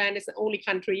that Thailand is the only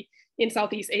country in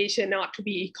Southeast Asia not to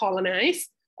be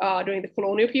colonized during the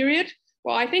colonial period.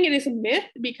 Well, I think it is a myth,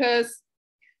 because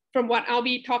from what I'll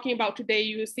be talking about today,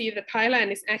 you will see that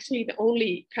Thailand is actually the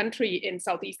only country in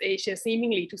Southeast Asia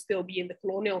seemingly to still be in the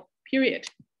colonial period.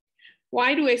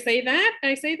 Why do I say that?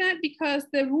 I say that because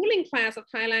the ruling class of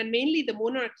Thailand, mainly the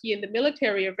monarchy and the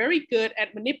military, are very good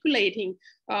at manipulating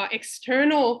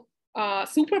external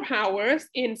superpowers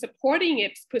in supporting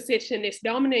its position, its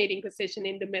dominating position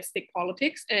in domestic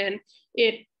politics. And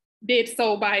it did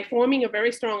so by forming a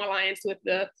very strong alliance with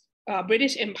the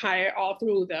British Empire all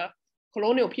through the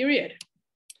colonial period.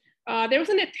 There was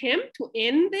an attempt to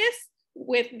end this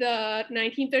with the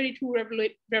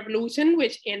 1932 revolution,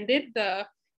 which ended the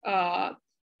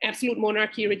absolute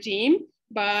monarchy regime,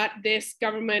 but this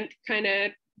government kind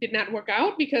of did not work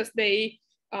out because they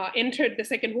entered the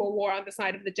Second World War on the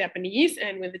side of the Japanese,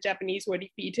 and when the Japanese were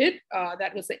defeated,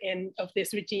 that was the end of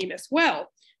this regime as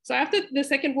well. So after the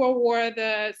Second World War,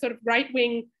 the sort of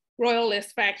right-wing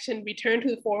royalist faction returned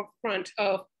to the forefront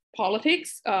of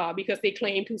politics because they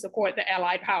claimed to support the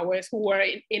Allied powers, who were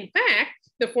in fact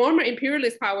the former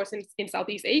imperialist powers in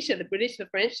Southeast Asia, the British, the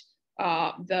French,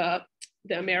 the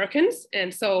Americans.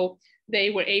 And so they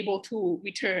were able to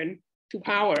return to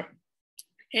power.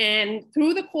 And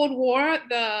through the Cold War,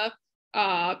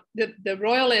 the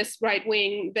royalist right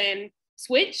wing then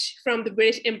switched from the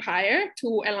British Empire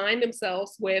to align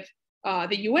themselves with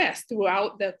the US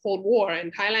throughout the Cold War,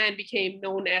 and Thailand became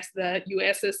known as the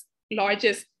US's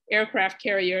largest aircraft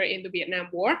carrier in the Vietnam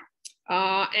War.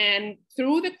 And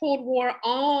through the Cold War,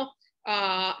 all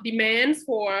demands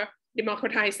for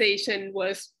democratization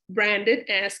was branded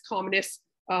as communist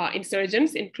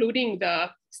insurgents, including the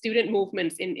student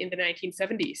movements in the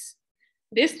 1970s.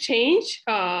 This changed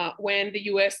when the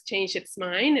US changed its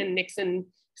mind, and Nixon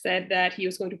said that he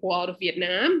was going to pull out of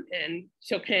Vietnam and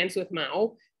shook hands with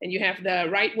Mao. And you have the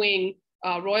right-wing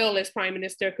royalist Prime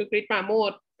Minister Kukrit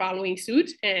Pramod following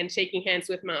suit and shaking hands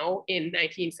with Mao in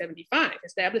 1975,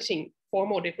 establishing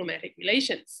formal diplomatic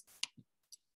relations.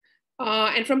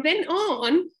 And from then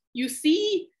on, you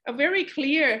see a very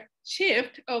clear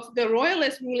shift of the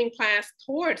royalist ruling class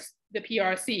towards the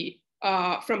PRC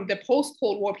from the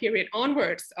post-Cold War period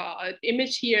onwards.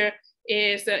 Image here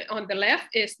is on the left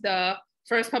is the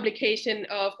first publication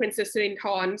of Princess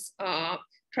Sirinthorn's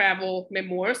travel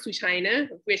memoirs to China,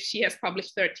 which she has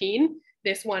published 13.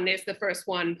 This one is the first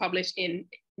one published in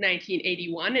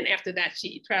 1981. And after that,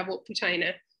 she traveled to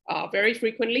China very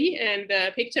frequently. And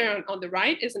the picture on the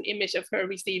right is an image of her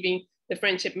receiving the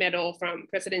Friendship Medal from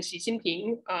President Xi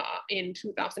Jinping in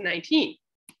 2019.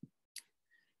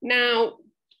 Now,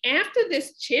 after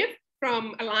this shift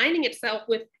from aligning itself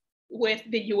with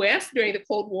the US during the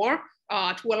Cold War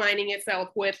to aligning itself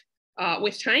with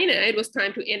China, it was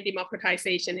time to end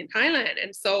democratization in Thailand.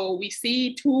 And so we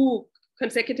see two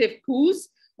consecutive coups,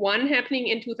 one happening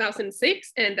in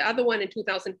 2006 and the other one in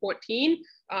 2014.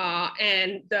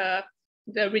 And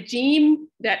the regime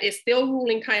that is still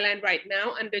ruling Thailand right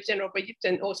now under General Prayut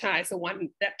Chan-o-cha is the one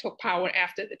that took power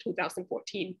after the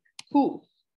 2014 coup.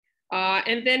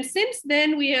 And then since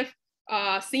then, we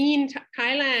have seen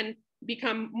Thailand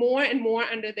become more and more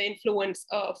under the influence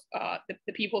of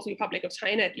the People's Republic of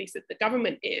China, at least the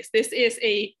government is. This is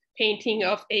a painting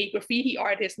of a graffiti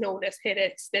artist known as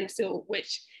Headed Stencil,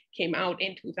 which came out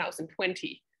in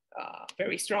 2020.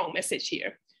 Very strong message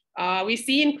here. We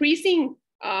see increasing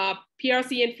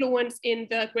PRC influence in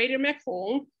the Greater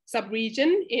Mekong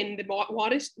sub-region in the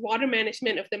water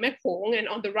management of the Mekong. And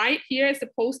on the right here is a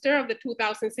poster of the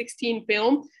 2016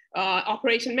 film,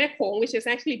 Operation Mekong, which is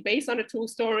actually based on a true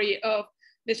story of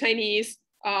the Chinese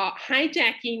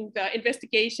hijacking the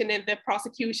investigation and the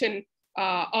prosecution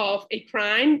of a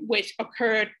crime which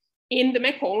occurred in the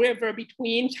Mekong River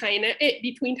between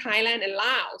Thailand and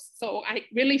Laos. So I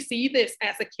really see this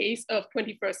as a case of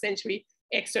 21st century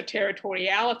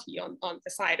extraterritoriality on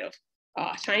the side of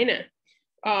China.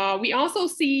 We also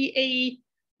see a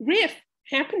rift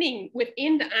happening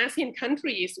within the ASEAN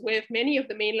countries, with many of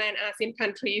the mainland ASEAN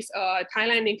countries,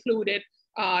 Thailand included,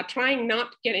 trying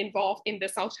not to get involved in the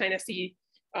South China Sea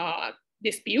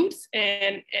disputes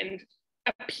and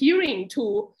appearing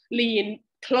to lean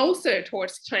closer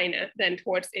towards China than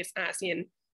towards its ASEAN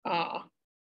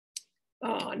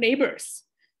neighbors.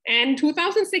 And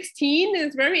 2016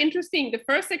 is very interesting. The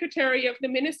first secretary of the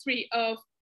Ministry of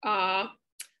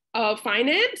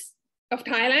Finance of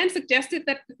Thailand suggested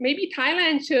that maybe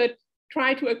Thailand should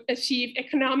try to achieve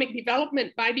economic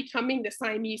development by becoming the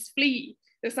Siamese Flea.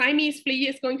 The Siamese Flea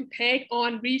is going to tag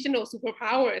on regional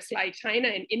superpowers like China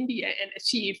and India and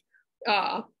achieve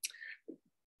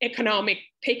economic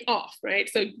takeoff, right?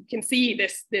 So you can see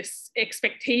this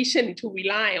expectation to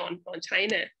rely on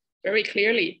China very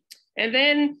clearly. And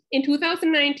then in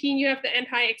 2019, you have the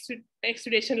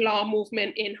anti-extradition law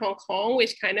movement in Hong Kong,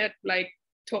 which kind of like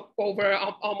took over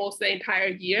almost the entire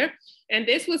year. And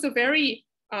this was a very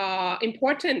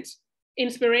important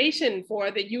inspiration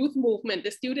for the youth movement,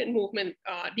 the student movement,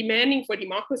 demanding for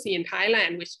democracy in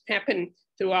Thailand, which happened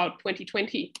throughout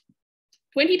 2020.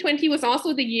 2020 was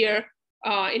also the year,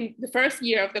 in the first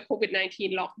year of the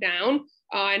COVID-19 lockdown.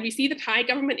 And we see the Thai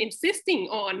government insisting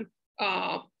on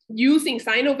using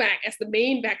Sinovac as the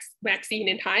main vaccine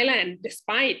in Thailand,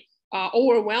 despite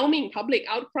overwhelming public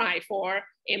outcry for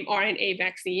mRNA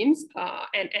vaccines.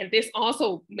 And this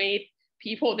also made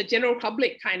people, the general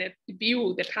public, kind of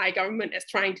view the Thai government as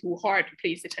trying too hard to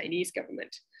please the Chinese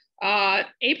government.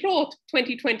 April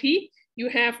 2020, you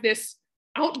have this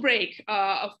outbreak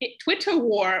of Twitter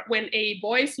war when a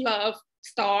Boys Love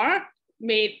star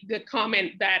made the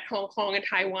comment that Hong Kong and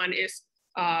Taiwan is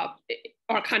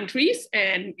are countries,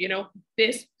 and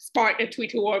this sparked a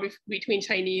Twitter war between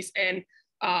Chinese and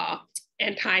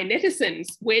Thai netizens,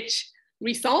 which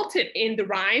resulted in the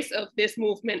rise of this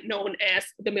movement known as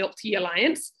the Milk Tea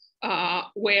Alliance,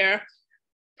 where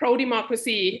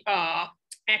pro-democracy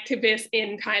activists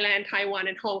in Thailand, Taiwan,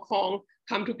 and Hong Kong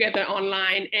come together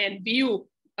online and view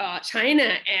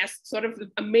China as sort of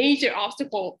a major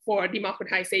obstacle for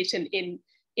democratization in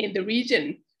the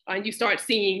region. And you start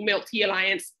seeing Milk Tea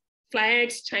Alliance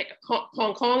flags,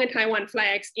 Hong Kong and Taiwan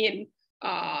flags in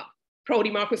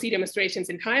pro-democracy demonstrations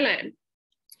in Thailand.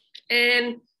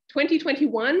 And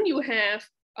 2021, you have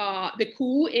the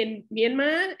coup in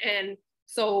Myanmar, and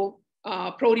so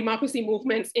pro-democracy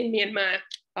movements in Myanmar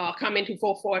come into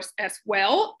full force as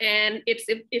well. And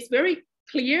it's very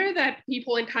clear that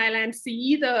people in Thailand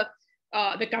see the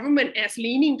government as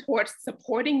leaning towards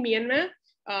supporting Myanmar.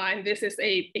 And this is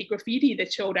a graffiti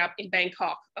that showed up in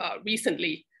Bangkok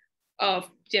recently of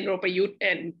General Prayut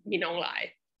and Min Aung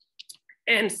Hlaing.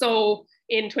 And so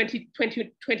in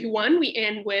 2021, we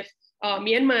end with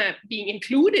Myanmar being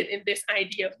included in this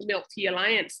idea of the Milk Tea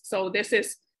Alliance. So this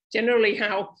is generally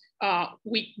how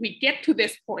we get to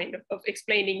this point of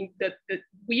explaining the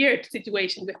weird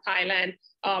situation with Thailand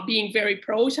being very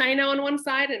pro-China on one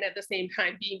side and at the same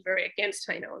time being very against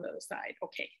China on the other side.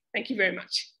 Okay, thank you very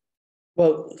much.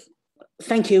 Well,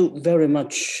 thank you very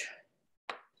much,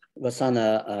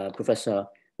 Vasana, Professor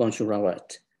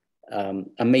Wangshurawat.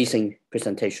 Amazing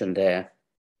presentation there,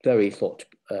 very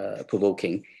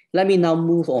thought-provoking. Let me now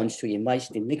move on to invite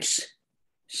the next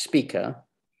speaker,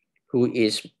 who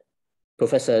is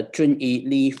Professor Junyi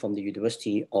Lee from the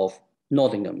University of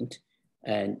Nottingham.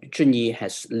 And Junyi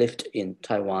has lived in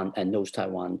Taiwan and knows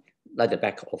Taiwan like the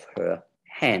back of her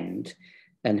hand.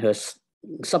 And her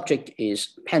subject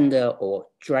is Panda or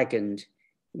Dragon,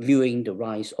 Viewing the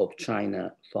Rise of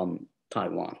China from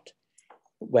Taiwan.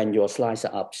 When your slides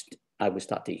are up, I will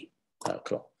start the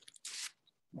clock.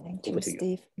 Thank you,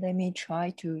 Steve. Let me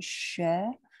try to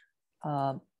share.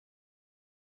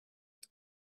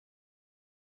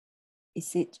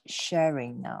 Is it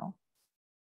sharing now?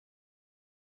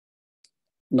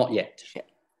 Not yet.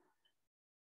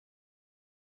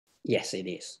 Yes, it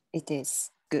is. It is.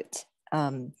 Good.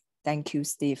 Thank you,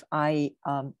 Steve. I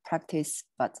practice,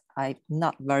 but I'm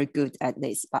not very good at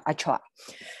this, but I try.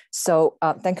 So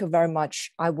thank you very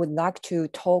much. I would like to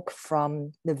talk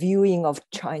from the viewing of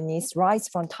Chinese rise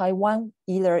from Taiwan,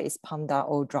 either is panda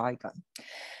or dragon.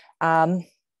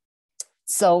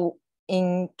 So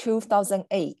in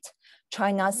 2008,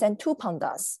 China sent 2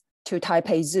 pandas to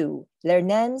Taipei Zoo. Their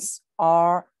names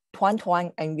are Tuan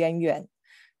Tuan and Yuan Yuan.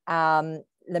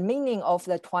 The meaning of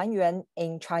the Tuan Yuan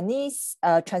in Chinese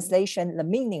translation, the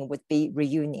meaning would be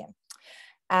reunion.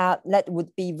 That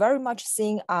would be very much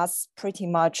seen as pretty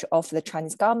much of the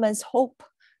Chinese government's hope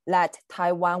that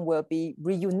Taiwan will be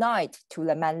reunited to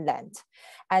the mainland.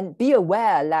 And be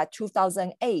aware that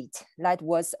 2008, that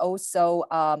was also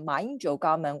Ma Ying-jeou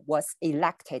government was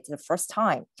elected the first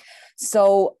time.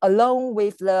 So along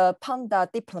with the panda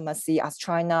diplomacy as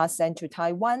China sent to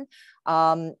Taiwan,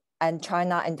 and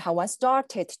China and Taiwan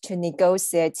started to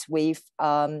negotiate with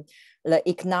the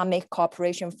Economic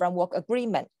Cooperation Framework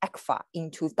Agreement, ECFA,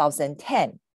 in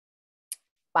 2010.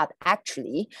 But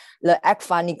actually, the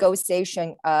ECFA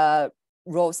negotiation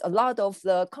rose a lot of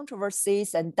the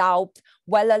controversies and doubt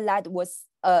whether that was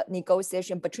a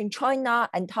negotiation between China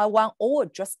and Taiwan or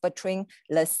just between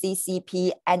the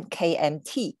CCP and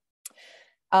KMT.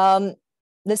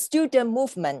 The student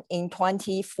movement in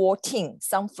 2014,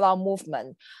 Sunflower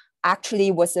Movement, actually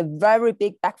was a very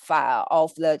big backfire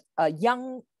of the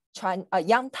young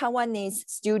Taiwanese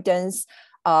students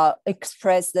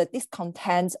expressed the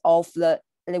discontent of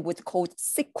they would call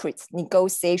secret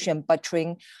negotiation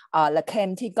between the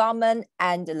KMT government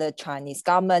and the Chinese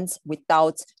government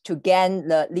without to gain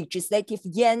the legislative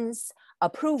yuan's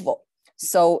approval.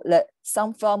 So the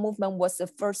Sunflower Movement was the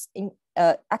first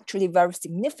actually very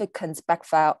significant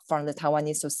backfire from the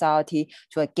Taiwanese society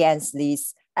to against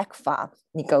this ECFA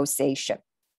negotiation.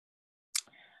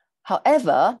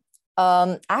 However,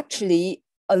 actually,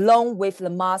 along with the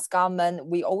mass government,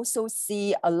 we also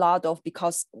see a lot of,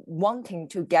 because wanting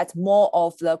to get more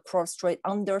of the cross-strait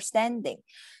understanding.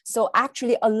 So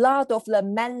actually a lot of the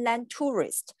mainland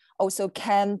tourists also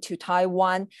came to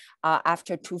Taiwan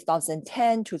after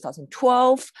 2010,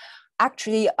 2012.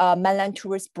 Actually, mainland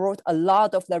tourists brought a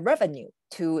lot of the revenue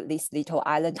to this little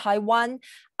island, Taiwan.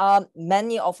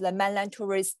 Many of the mainland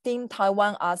tourists deem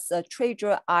Taiwan as a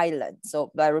treasure island,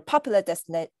 so very popular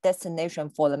destination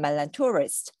for the mainland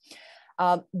tourists.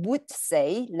 Would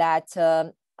say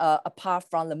that apart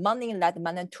from the money that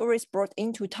mainland tourists brought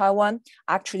into Taiwan,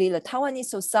 actually the Taiwanese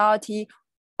society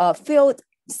felt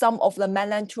some of the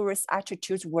mainland tourist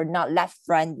attitudes were not that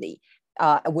friendly.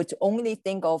 Would only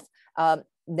think of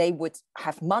they would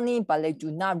have money, but they do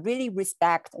not really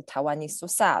respect the Taiwanese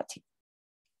society.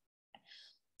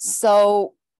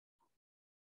 So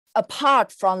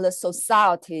apart from the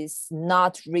societies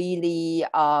not really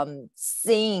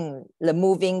seeing the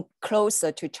moving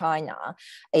closer to China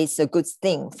is a good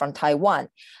thing from Taiwan.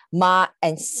 Ma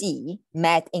and Xi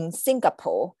met in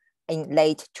Singapore in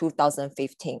late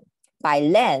 2015. By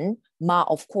then, Ma,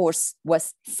 of course,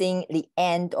 was seeing the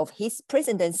end of his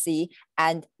presidency,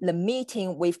 and the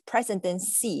meeting with President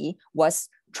Xi was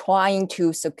trying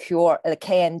to secure the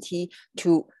KMT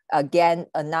to again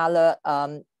another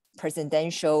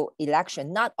presidential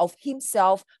election, not of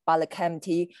himself, but the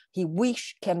KMT. He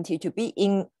wished KMT to be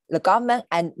in the government,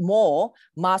 and more,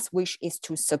 Ma's wish is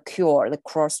to secure the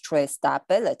cross-strait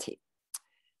stability.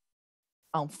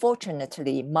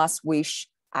 Unfortunately, Ma's wish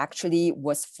actually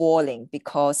was falling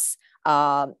because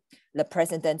the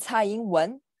President Tsai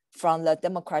Ing-wen from the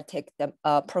Democratic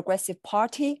Progressive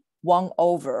Party won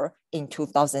over in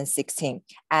 2016.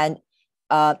 And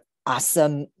as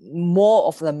more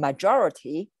of the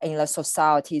majority in the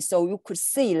society, so you could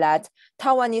see that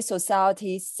Taiwanese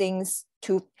society, since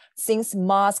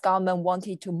Ma's government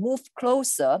wanted to move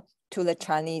closer to the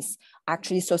Chinese,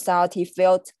 actually society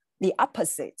felt the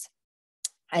opposite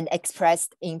and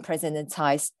expressed in President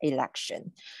Tsai's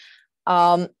election.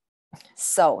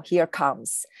 So here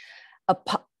comes.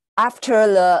 After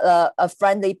the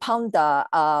friendly panda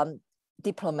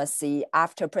diplomacy,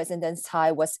 after President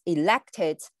Tsai was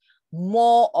elected,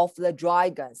 more of the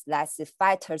dragons, that's the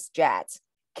fighter jets,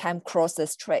 came cross the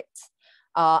strait.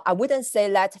 I wouldn't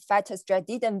say that fighter jet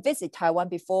didn't visit Taiwan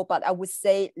before, but I would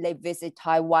say they visit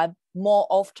Taiwan more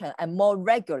often and more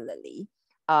regularly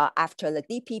after the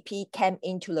DPP came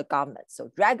into the government.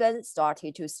 So dragons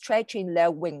started to stretching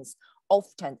their wings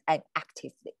often and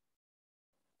actively.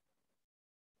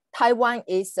 Taiwan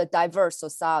is a diverse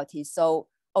society. So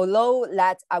although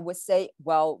that I would say,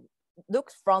 well,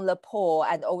 look from the poll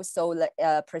and also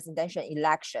the presidential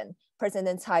election,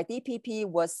 President Tsai DPP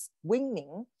was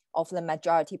winning of the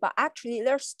majority, but actually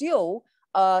there's still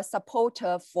a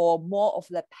supporter for more of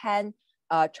the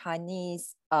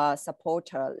pan-Chinese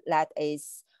supporter that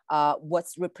is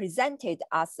was represented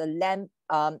as the then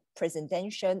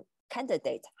presidential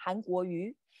candidate, Han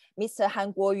Kuo-yu. Mr.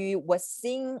 Han Kuo-yu was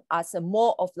seen as a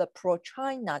more of the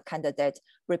pro-China candidate,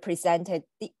 represented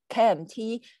the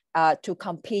KMT to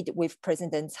compete with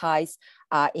President Tsai's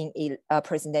in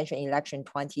presidential election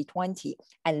 2020.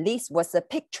 And this was a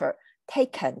picture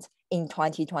taken in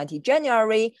 2020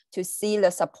 January to see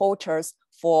the supporters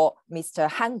for Mr.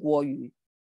 Han Kuo-yu.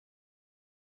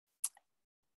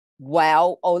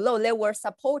 Well, although there were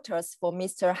supporters for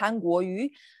Mr. Han Kuo-yu,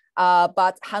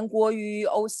 but Han Kuo-yu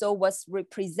also was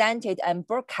represented and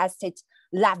broadcasted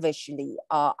lavishly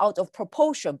out of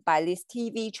proportion by this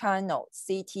TV channel,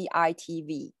 CTI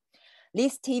TV.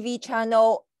 This TV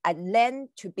channel and then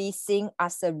to be seen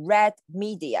as a red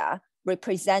media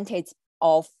representative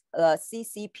of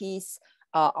CCP's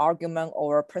argument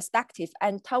or perspective.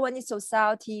 And Taiwanese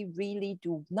society really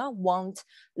do not want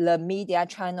the media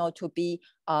channel to be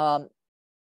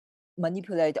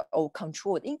manipulated or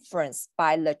controlled, influenced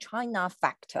by the China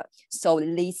factor. So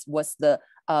this was the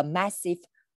massive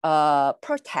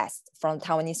protest from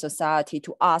Taiwanese society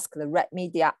to ask the red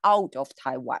media out of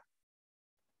Taiwan.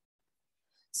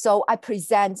 So I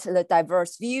present the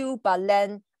diverse view, but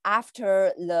then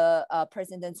after the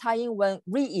President Tsai Ing-wen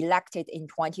re-elected in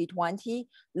 2020,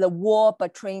 the war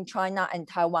between China and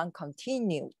Taiwan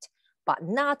continued, but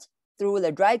not through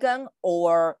the dragon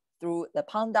or through the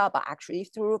panda, but actually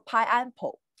through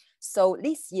pineapple. So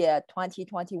this year,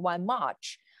 2021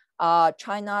 March,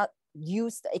 China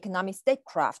used economic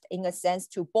statecraft in a sense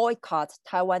to boycott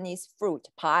Taiwanese fruit,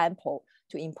 pineapple,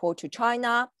 to import to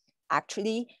China.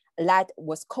 Actually, that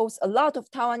was caused a lot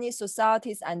of Taiwanese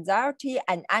society's anxiety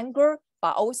and anger,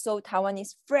 but also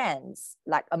Taiwanese friends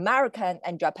like American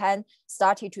and Japan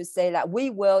started to say that we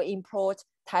will import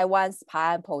Taiwan's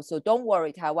pineapple. So don't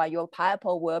worry, Taiwan, your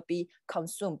pineapple will be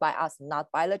consumed by us,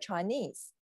 not by the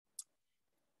Chinese.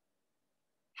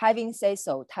 Having said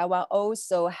so, Taiwan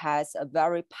also has a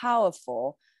very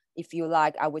powerful, if you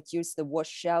like, I would use the word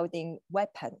shielding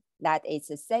weapon, that is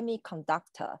a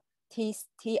semiconductor,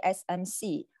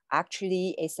 TSMC.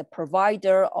 Actually is a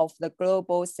provider of the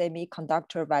global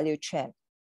semiconductor value chain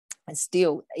and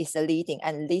still is a leading.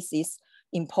 And this is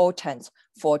important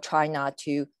for China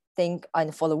to think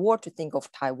and for the world to think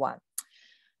of Taiwan.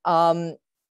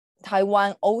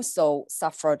 Taiwan also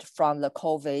suffered from the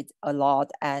COVID a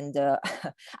lot, and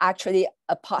actually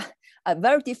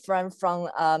very different from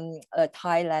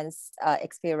Thailand's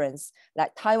experience,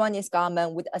 that Taiwanese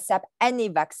government would accept any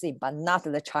vaccine, but not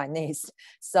the Chinese.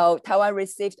 So Taiwan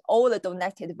received all the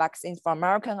donated vaccines from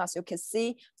American, as you can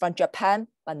see, from Japan,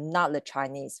 but not the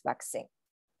Chinese vaccine.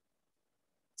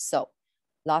 So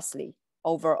lastly,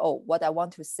 overall, what I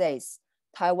want to say is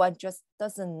Taiwan just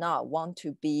does not want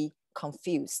to be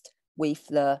confused with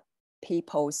the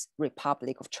People's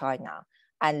Republic of China.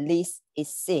 And this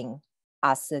is seen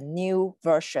as a new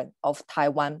version of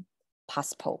Taiwan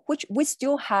passport, which we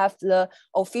still have the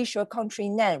official country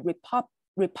name,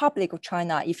 Republic of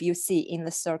China, if you see in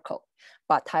the circle,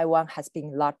 but Taiwan has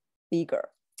been a lot bigger.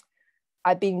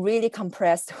 I've been really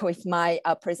compressed with my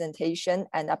presentation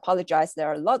and apologize, there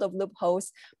are a lot of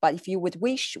loopholes, but if you would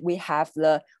wish, we have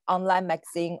the online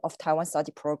magazine of Taiwan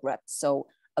Study Program. So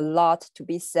a lot to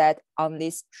be said on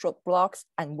these short blogs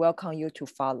and welcome you to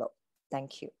follow.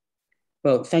 Thank you.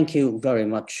 Well, thank you very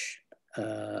much,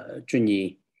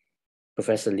 Junyi,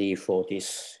 Professor Lee, for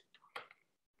this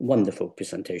wonderful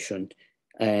presentation.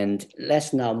 And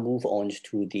let's now move on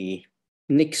to the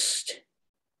next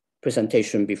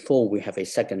presentation before we have a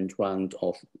second round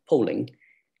of polling.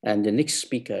 And the next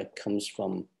speaker comes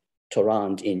from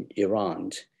Tehran in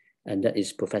Iran, and that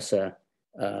is Professor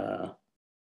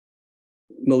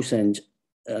Mohsen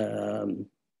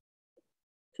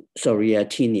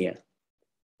Soriatinia.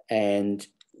 And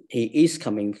he is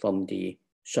coming from the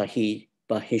Shahid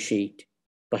Bahiti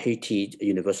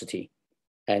University.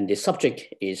 And the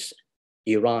subject is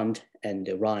Iran and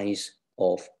the rise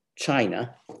of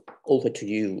China. Over to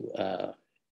you,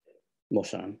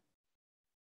 Mohsen.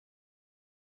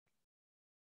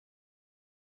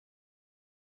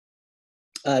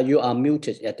 You are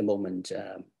muted at the moment,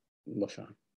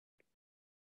 Mohsen.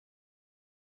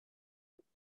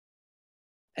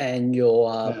 And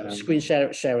your screen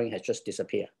sharing has just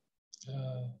disappeared.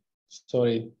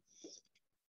 Sorry,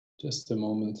 just a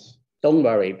moment. Don't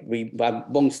worry, we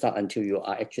won't start until you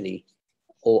are actually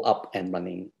all up and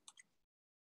running.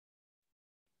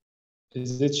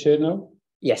 Is it shared now?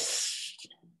 Yes.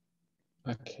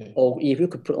 Okay. Or if you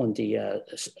could put on the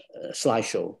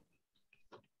slideshow.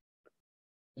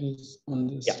 It's on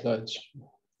the slideshow.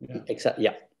 Yeah. Exactly.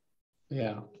 Yeah.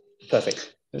 Yeah.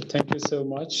 Perfect. Thank you so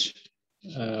much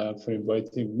for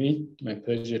inviting me. My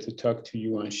pleasure to talk to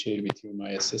you and share with you my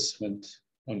assessment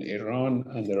on Iran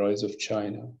and the rise of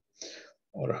China,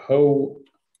 or how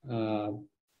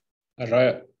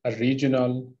a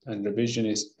regional and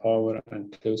revisionist power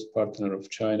and close partner of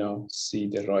China see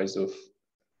the rise of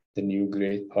the new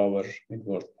great power in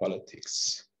world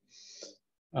politics.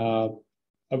 I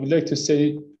would like to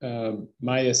say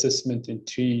my assessment in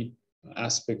three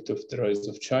aspects of the rise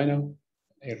of China: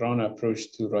 Iran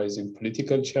approach to rising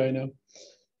political China,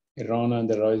 Iran and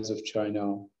the rise of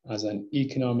China as an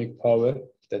economic power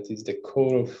that is the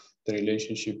core of the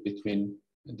relationship between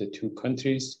the two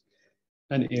countries,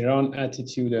 and Iran's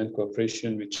attitude and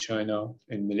cooperation with China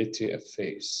in military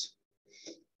affairs.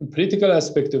 The political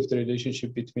aspect of the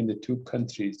relationship between the two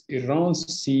countries, Iran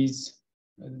sees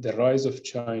the rise of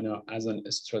China as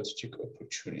a strategic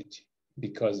opportunity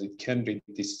because it can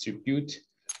redistribute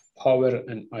power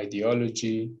and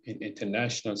ideology in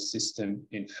international system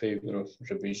in favor of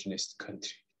revisionist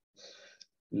country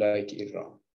like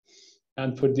Iran.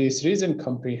 And for this reason,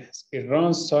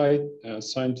 Iran's side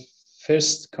signed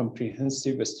first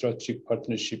comprehensive strategic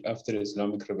partnership after the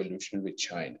Islamic Revolution with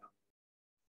China.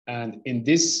 And in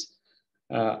this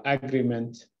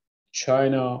agreement,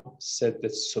 China said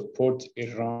that support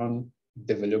Iran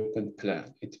development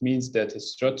plan. It means that a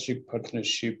strategic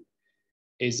partnership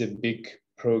is a big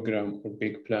program or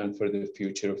big plan for the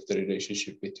future of the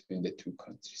relationship between the two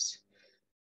countries.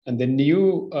 And the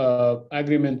new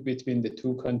agreement between the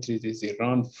two countries is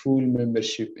Iran full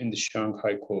membership in the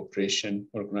Shanghai Cooperation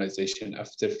Organization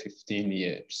after 15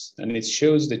 years. And it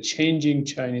shows the changing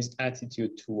Chinese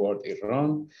attitude toward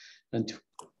Iran and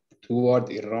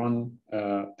toward Iran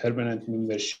permanent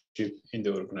membership in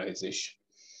the organization.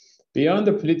 Beyond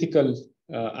the political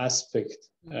aspect,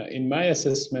 in my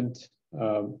assessment,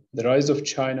 the rise of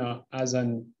China as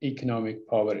an economic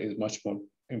power is much more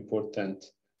important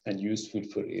and useful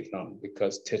for Iran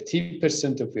because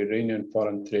 30% of Iranian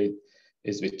foreign trade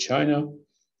is with China.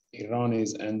 Iran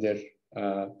is under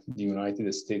the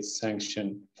United States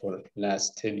sanction for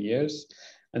last 10 years.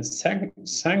 And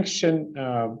sanction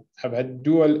have had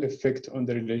dual effect on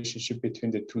the relationship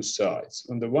between the two sides.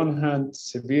 On the one hand,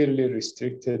 severely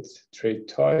restricted trade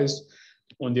ties.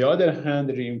 On the other hand,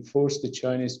 reinforced the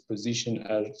Chinese position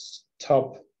as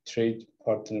top trade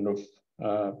partner of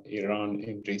Iran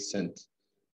in recent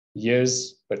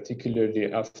years,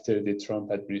 particularly after the Trump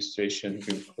administration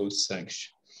imposed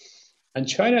sanctions. And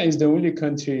China is the only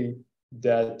country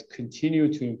that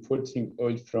continue to importing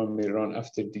oil from Iran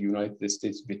after the United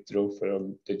States withdrew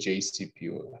from the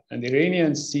JCPOA. And the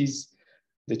Iranians sees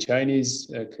the Chinese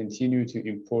continue to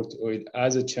import oil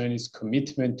as a Chinese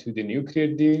commitment to the nuclear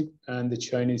deal and the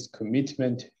Chinese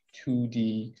commitment to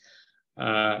the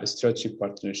strategic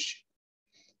partnership.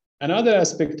 Another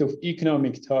aspect of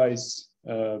economic ties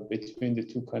between the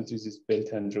two countries is Belt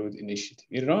and Road Initiative.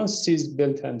 Iran sees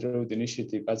Belt and Road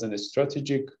Initiative as a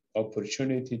strategic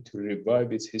opportunity to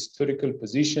revive its historical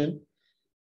position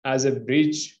as a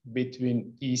bridge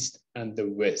between East and the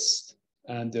West.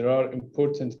 And there are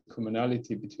important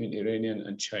commonality between Iranian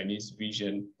and Chinese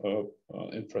vision of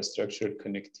infrastructure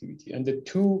connectivity. And the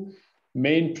two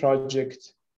main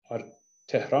projects are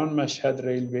Tehran-Mashhad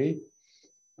Railway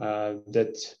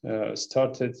that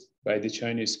started by the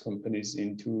Chinese companies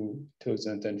in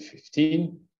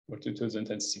 2015 or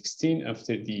 2016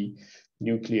 after the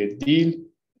nuclear deal.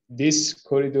 This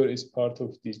corridor is part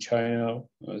of the China,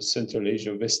 Central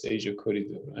Asia, West Asia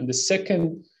corridor. And the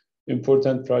second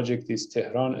important project is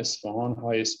Tehran-Isfahan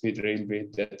high-speed railway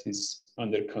that is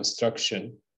under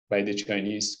construction by the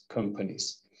Chinese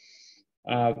companies.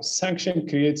 Sanction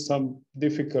creates some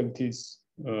difficulties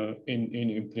in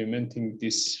implementing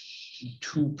these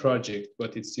two projects,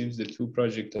 but it seems the two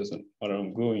projects are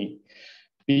ongoing.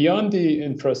 Beyond the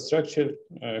infrastructure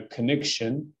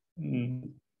connection,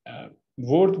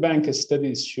 World Bank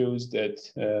studies shows that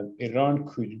Iran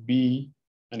could be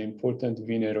an important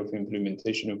winner of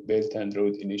implementation of Belt and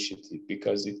Road Initiative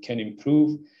because it can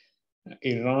improve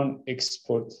Iran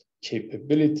export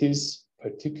capabilities,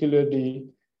 particularly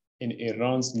in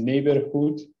Iran's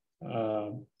neighborhood,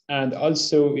 and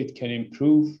also it can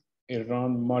improve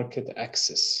Iran market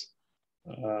access.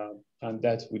 And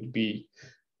that would be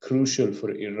crucial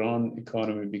for Iran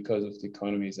economy because of the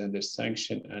economy is under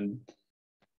sanction, and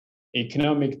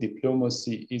economic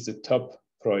diplomacy is a top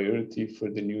priority for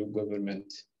the new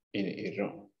government in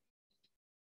Iran.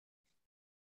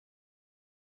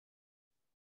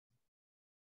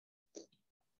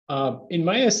 In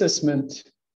my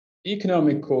assessment,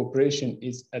 economic cooperation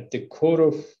is at the core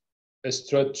of a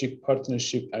strategic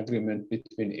partnership agreement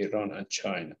between Iran and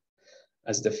China,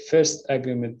 as the first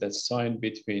agreement that's signed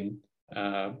between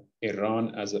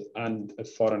Iran and a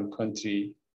foreign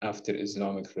country after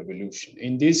Islamic Revolution.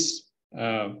 In this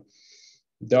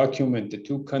document, the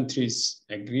two countries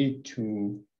agreed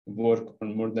to work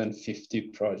on more than 50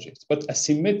 projects, but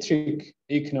asymmetric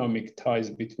economic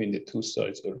ties between the two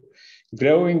sides or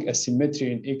growing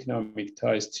asymmetry in economic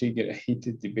ties trigger a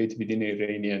heated debate within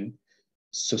Iranian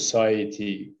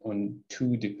society on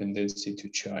two dependency to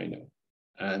China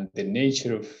and the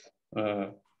nature of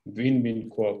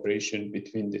win-win cooperation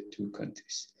between the two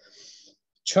countries.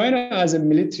 China as a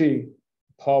military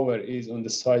power is on the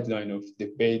sideline of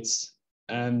debates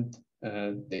and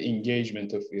the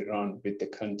engagement of Iran with the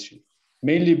country,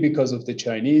 mainly because of the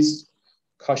Chinese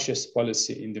cautious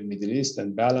policy in the Middle East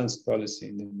and balanced policy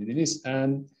in the Middle East,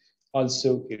 and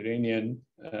also Iranian,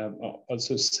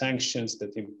 also sanctions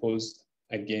that imposed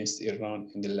against Iran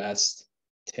in the last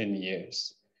 10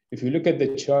 years. If you look at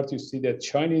the chart, you see that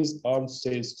Chinese arms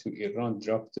sales to Iran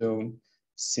dropped down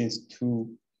since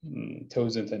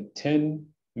 2010,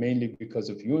 mainly because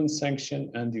of UN sanction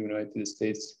and the United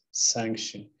States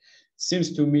sanction.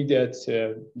 Seems to me that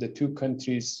the two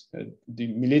countries, the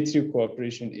military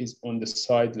cooperation is on the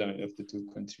sideline of the two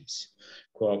countries'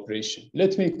 cooperation.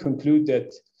 Let me conclude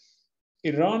that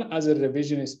Iran as a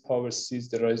revisionist power sees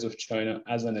the rise of China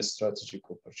as a strategic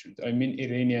opportunity. I mean,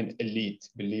 Iranian elite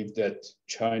believe that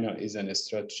China is a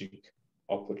strategic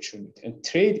opportunity. And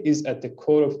trade is at the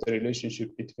core of the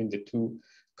relationship between the two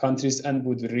countries and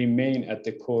would remain at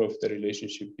the core of the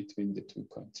relationship between the two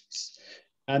countries.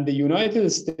 And the United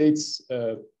States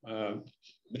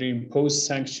reimposed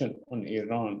sanctions on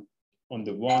Iran on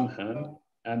the one hand,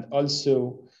 and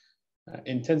also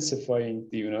intensifying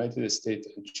the United States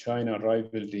and China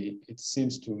rivalry, it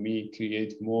seems to me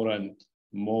create more and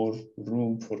more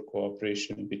room for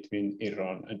cooperation between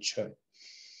Iran and China.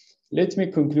 Let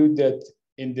me conclude that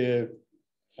in the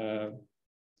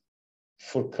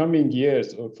for coming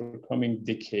years or for coming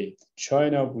decade,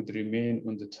 China would remain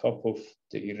on the top of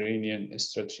the Iranian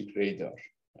strategic radar,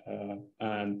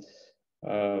 and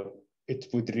it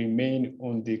would remain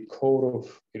on the core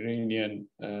of Iranian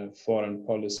foreign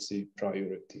policy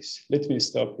priorities. Let me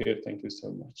stop here. Thank you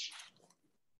so much.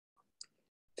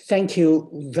 Thank you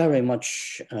very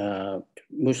much,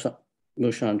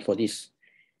 Mushan, for this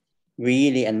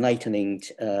really enlightening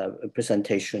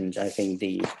presentation. I think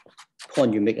the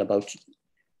point you make about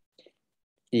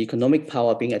the economic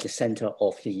power being at the center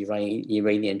of the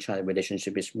Iranian-China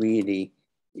relationship is really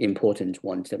important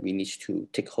one that we need to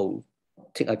take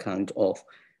account of.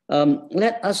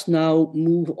 Let us now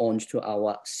move on to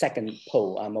our second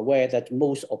poll. I'm aware that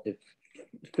most of the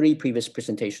three previous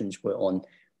presentations were on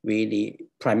really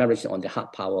primarily on the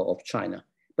hard power of China,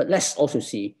 but let's also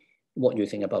see what you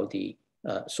think about the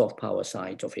soft power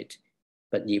side of it.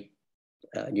 But you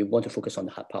want to focus on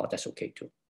the hard power, that's okay too.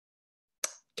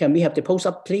 Can we have the polls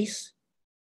up, please?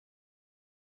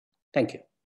 Thank you.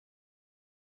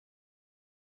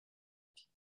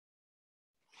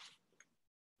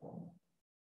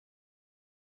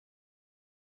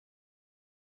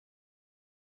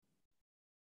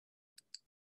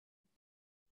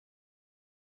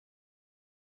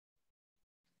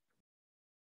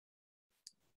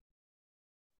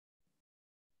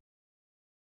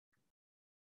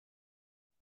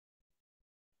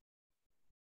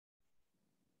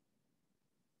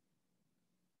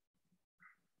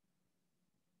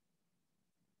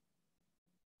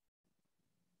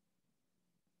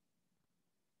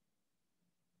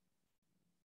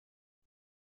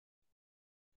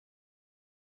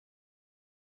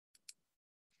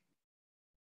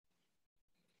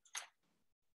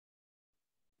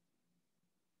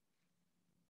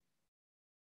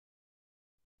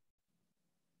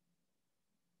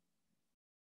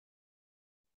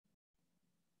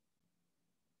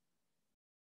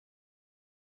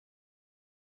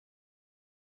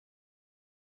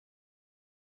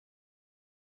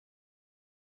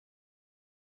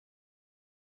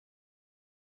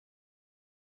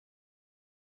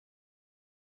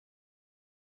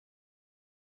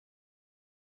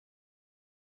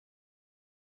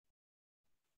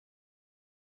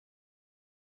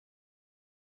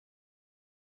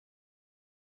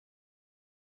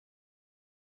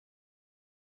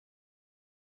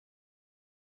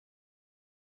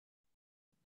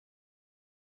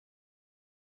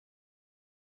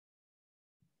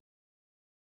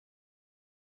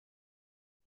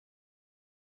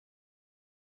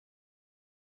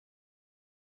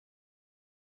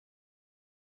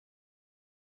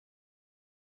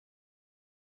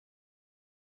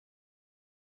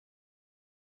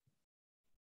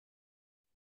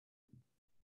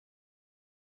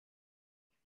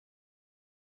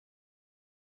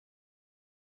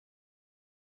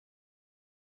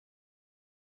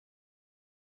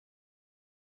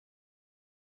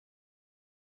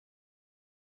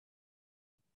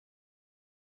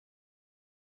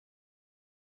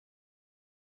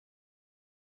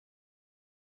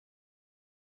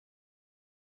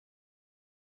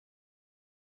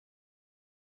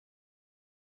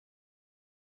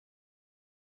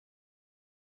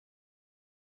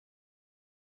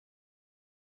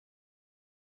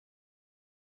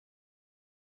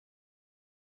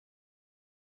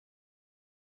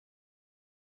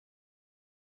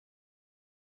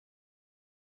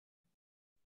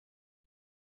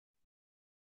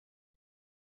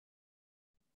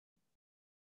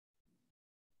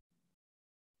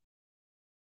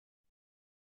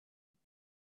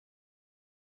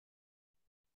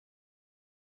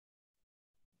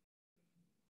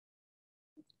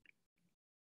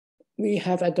 We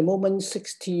have at the moment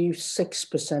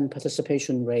 66%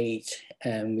 participation rate,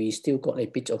 and we still got a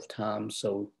bit of time.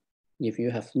 So if you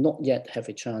have not yet have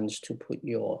a chance to put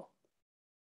your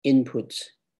input,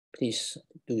 please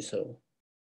do so.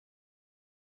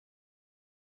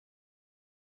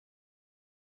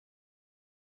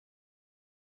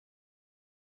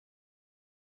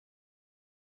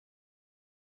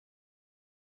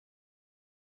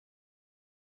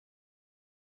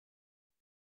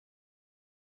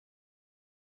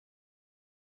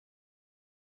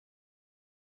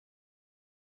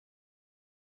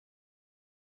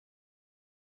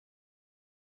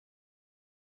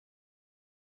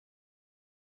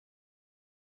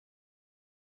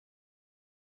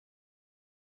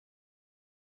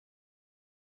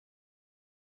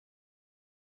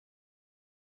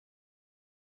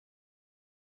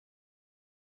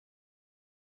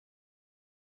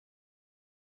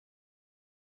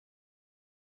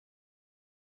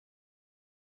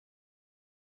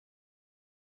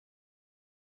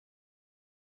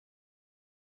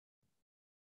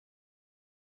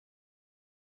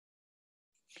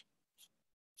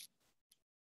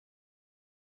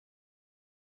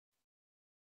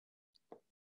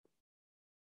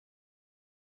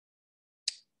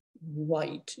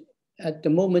 Right. At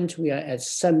the moment, we are at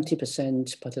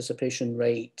 70% participation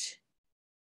rate.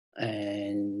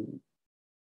 And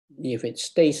if it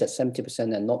stays at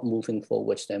 70% and not moving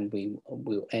forwards, then we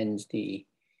will end the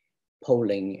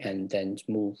polling and then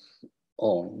move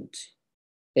on.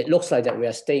 It looks like that we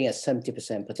are staying at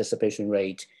 70% participation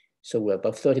rate. So we're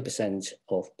about 30%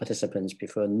 of participants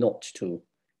prefer not to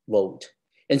vote.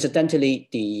 Incidentally,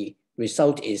 the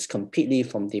result is completely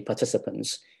from the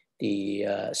participants.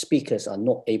 The speakers are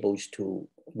not able to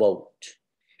vote.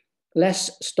 Let's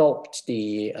stop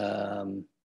the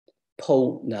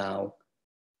poll now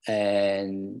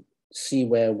and see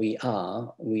where we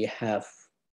are. We have,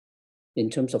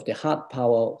 in terms of the hard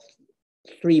power,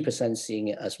 3% seeing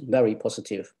it as very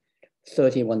positive,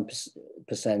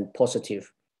 31%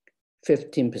 positive,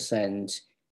 15%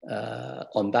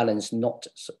 on balance not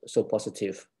so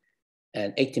positive,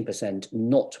 and 18%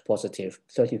 not positive,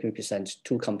 33%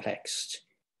 too complex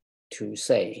to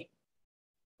say,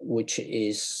 which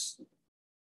is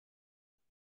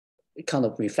kind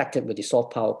of reflected with the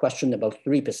soft power question. About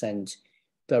 3%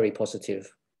 very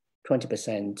positive,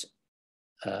 20%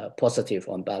 positive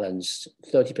on balance,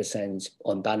 30%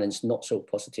 on balance not so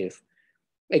positive,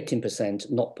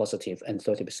 18% not positive, and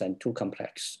 30% too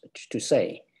complex to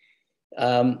say.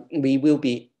 We will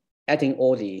be adding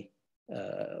all the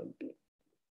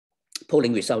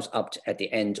polling results up at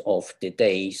the end of the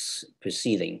day's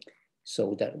proceeding,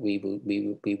 so that we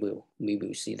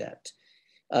will see that.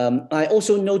 I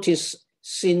also noticed,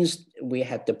 since we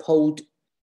had the poll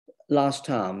last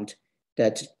time,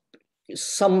 that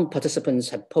some participants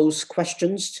had posed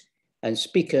questions and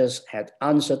speakers had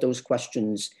answered those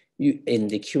questions in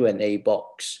the Q&A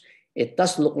box. It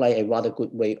does look like a rather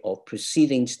good way of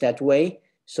proceeding that way.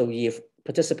 So if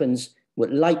participants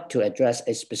would like to address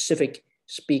a specific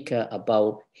speaker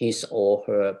about his or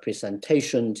her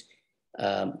presentation,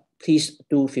 please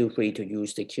do feel free to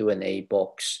use the Q&A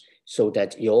box so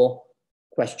that your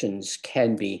questions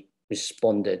can be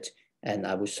responded. And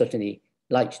I would certainly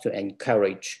like to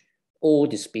encourage all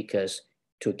the speakers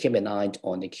to keep an eye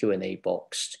on the Q&A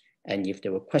box. And if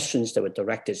there were questions that were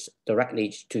directed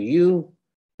directly to you,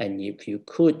 and if you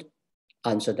could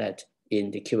answer that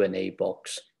in the Q&A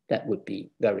box, that would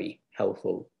be very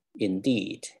helpful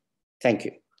indeed. Thank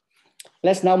you.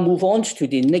 Let's now move on to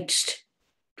the next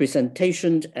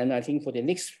presentation. And I think for the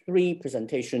next 3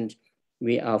 presentations,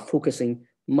 we are focusing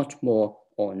much more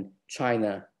on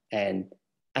China and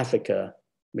Africa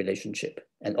relationship.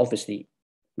 And obviously,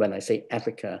 when I say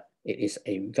Africa, it is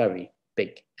a very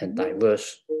big and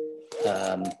diverse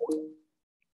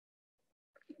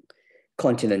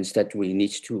continents that we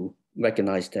need to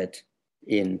recognize that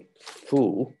in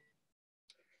full.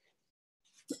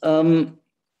 The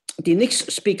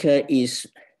next speaker is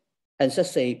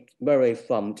Ansase Were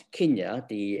from Kenya,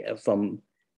 from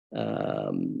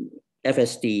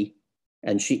FSD,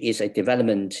 and she is a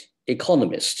development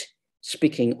economist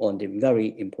speaking on the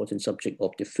very important subject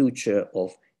of the future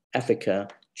of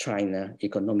Africa-China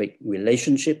economic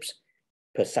relationships,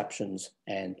 perceptions,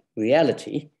 and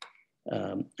reality.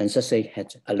 Ansase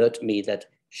had alerted me that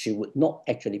she would not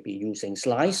actually be using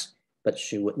slides, but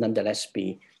she would nonetheless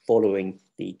be following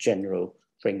the general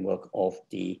framework of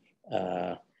the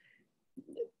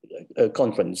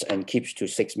conference, and keeps to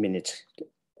 6 minutes,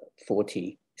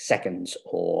 40 seconds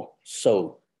or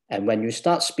so. And when you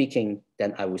start speaking,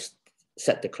 then I will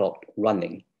set the clock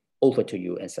running. Over to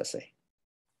you, Ansase.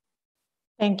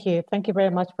 Thank you. Thank you very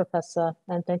much, Professor.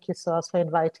 And thank you, SOAS, for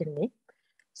inviting me.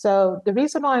 So the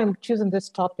reason why I'm choosing this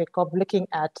topic of looking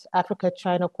at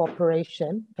Africa-China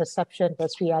cooperation, perception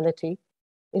versus reality,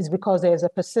 is because there's a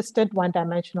persistent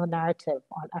one-dimensional narrative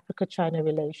on Africa-China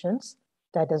relations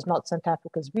that does not center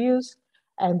Africa's views.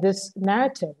 And this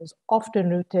narrative is often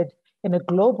rooted in a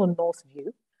global North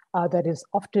view that is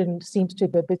often seems to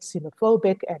be a bit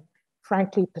xenophobic and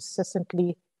frankly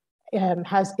persistently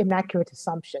has inaccurate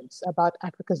assumptions about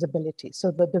Africa's ability.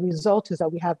 So the result is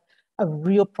that we have a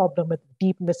real problem with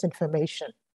deep misinformation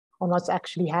on what's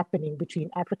actually happening between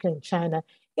Africa and China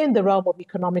in the realm of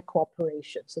economic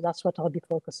cooperation. So that's what I'll be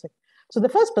focusing. So the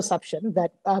first perception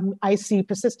that I see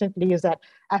persistently is that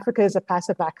Africa is a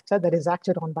passive actor that is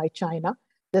acted on by China.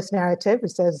 This narrative,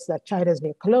 it says that China is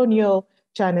neo-colonial,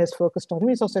 China is focused on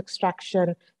resource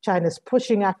extraction, China is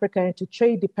pushing Africa into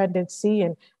trade dependency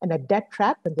and a debt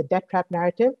trap, and the debt trap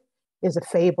narrative is a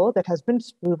fable that has been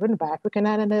proven by African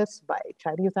analysts, by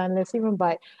Chinese analysts, even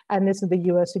by analysts in the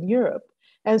US and Europe.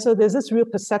 And so there's this real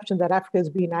perception that Africa is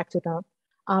being acted on.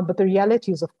 But the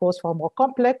reality is, of course, far more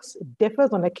complex. It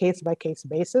differs on a case-by-case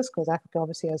basis, because Africa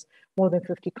obviously has more than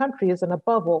 50 countries. And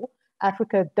above all,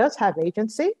 Africa does have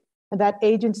agency, and that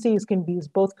agency can be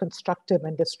both constructive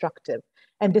and destructive.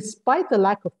 And despite the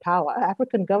lack of power,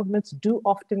 African governments do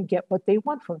often get what they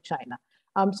want from China.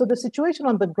 So the situation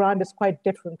on the ground is quite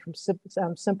different from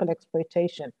simple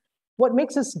exploitation. What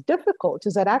makes this difficult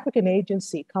is that African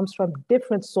agency comes from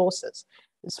different sources.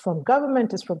 It's from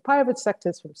government, it's from private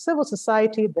sectors, from civil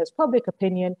society, there's public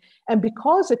opinion. And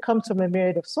because it comes from a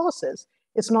myriad of sources,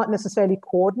 it's not necessarily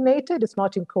coordinated, it's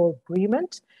not in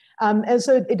co-agreement. And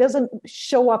so it doesn't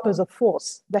show up as a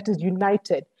force that is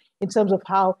united in terms of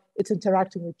how it's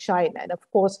interacting with China. And of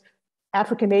course,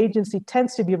 African agency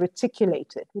tends to be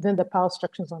reticulated within the power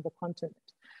structures on the continent.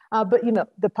 But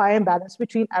the power imbalance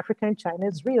between Africa and China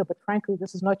is real, but frankly,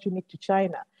 this is not unique to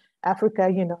China. Africa,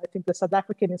 you know, I think the South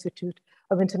African Institute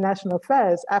of International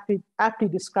Affairs aptly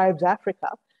describes Africa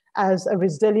as a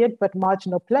resilient but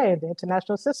marginal player in the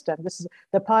international system. This is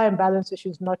the power imbalance issue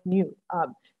is not new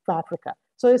for Africa.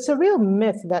 So it's a real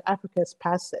myth that Africa is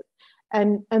passive.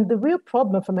 And the real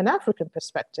problem from an African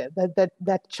perspective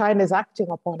that China is acting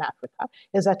upon Africa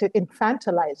is that it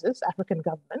infantilizes African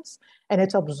governments and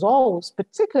it absolves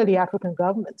particularly African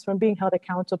governments from being held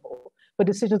accountable for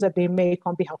decisions that they make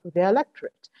on behalf of their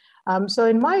electorate. So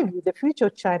in my view, the future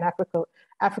of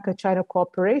Africa-China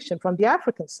cooperation from the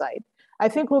African side, I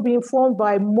think will be informed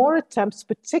by more attempts,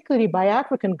 particularly by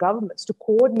African governments, to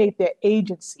coordinate their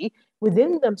agency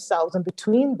within themselves and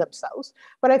between themselves.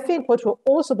 But I think what we're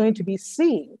also going to be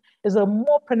seeing is a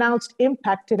more pronounced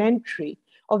impact and entry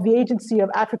of the agency of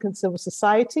African civil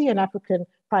society and African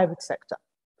private sector.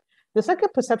 The second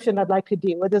perception I'd like to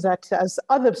deal with is that, as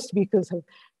other speakers have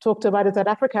talked about, is that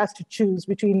Africa has to choose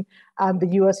between the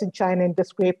US and China in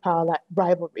this great power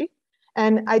rivalry.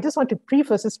 And I just want to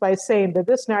preface this by saying that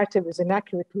this narrative is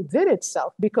inaccurate within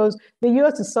itself because the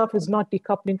US itself is not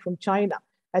decoupling from China.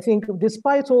 I think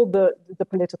despite all the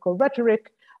political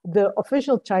rhetoric, the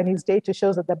official Chinese data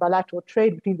shows that the bilateral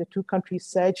trade between the two countries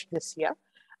surged this year.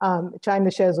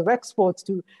 China's shares of exports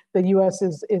to the US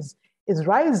is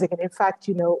rising. And in fact,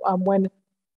 you know, when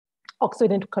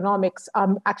Oxford Economics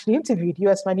actually interviewed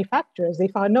US manufacturers, they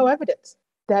found no evidence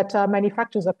that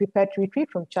manufacturers are prepared to retreat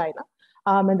from China.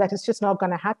 And that is just not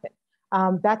going to happen.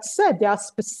 That said, there are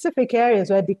specific areas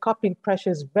where decoupling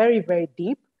pressure is very, very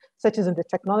deep, such as in the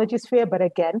technology sphere. But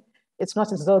again, it's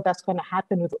not as though that's going to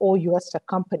happen with all US tech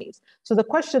companies. So the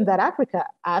question that Africa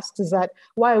asks is that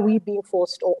why are we being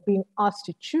forced or being asked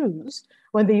to choose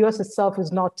when the US itself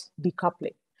is not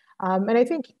decoupling? And I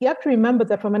think you have to remember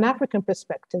that from an African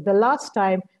perspective, the last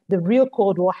time the real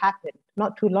Cold War happened,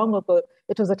 not too long ago,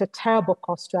 it was at a terrible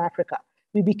cost to Africa.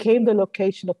 We became the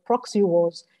location of proxy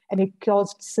wars, and it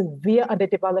caused severe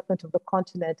underdevelopment of the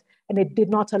continent, and it did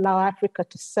not allow Africa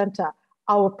to center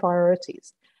our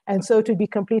priorities. And so to be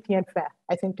completely unfair,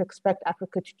 I think to expect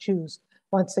Africa to choose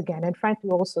once again, and frankly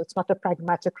also, it's not a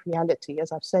pragmatic reality,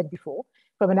 as I've said before.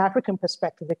 From an African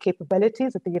perspective, the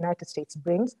capabilities that the United States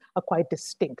brings are quite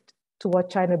distinct to what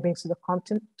China brings to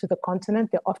the continent.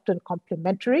 They're often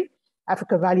complementary.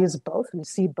 Africa values both, we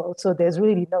see both, so there's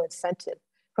really no incentive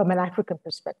from an African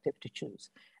perspective to choose.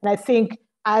 And I think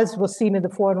as was seen in the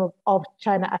Forum of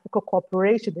China-Africa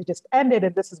Cooperation that just ended,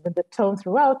 and this has been the tone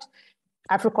throughout,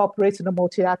 Africa operates in a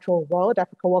multilateral world.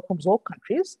 Africa welcomes all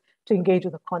countries to engage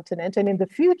with the continent. And in the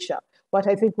future, what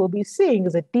I think we'll be seeing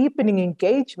is a deepening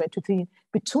engagement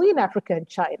between Africa and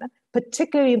China,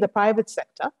 particularly in the private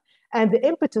sector. And the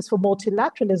impetus for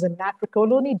multilateralism in Africa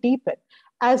will only deepen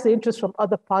as the interest from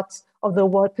other parts of the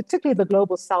world, particularly the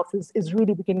global south, is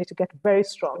really beginning to get very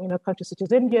strong. You know, countries such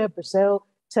as India, Brazil,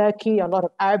 Turkey, a lot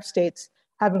of Arab states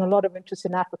having a lot of interest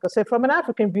in Africa. So from an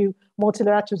African view,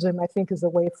 multilateralism, I think, is the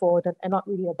way forward and not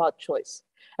really about choice.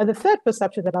 And the third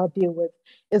perception that I'll deal with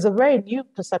is a very new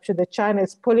perception that China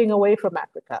is pulling away from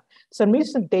Africa. Some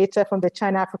recent data from the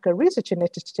China-Africa Research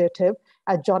Initiative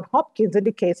at Johns Hopkins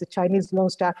indicates that Chinese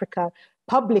loans to Africa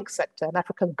public sector and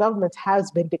African governments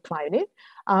has been declining,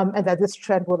 and that this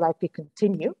trend will likely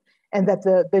continue. And that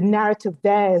the narrative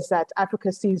there is that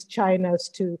China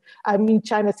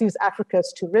sees Africa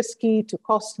as too risky, too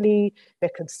costly. There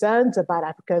are concerns about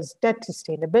Africa's debt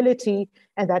sustainability,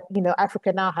 and that, you know,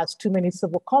 Africa now has too many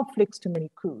civil conflicts, too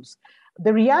many coups.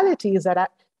 The reality is that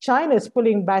China is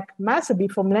pulling back massively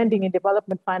from lending and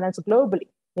development finance globally,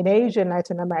 in Asia and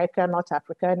Latin America, not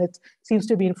Africa, and it seems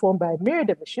to be informed by a myriad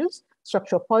of issues: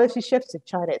 structural policy shifts in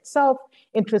China itself,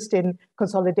 interest in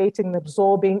consolidating and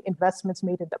absorbing investments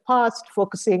made in the past,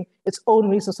 focusing its own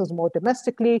resources more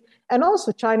domestically, and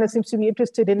also China seems to be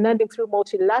interested in lending through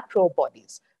multilateral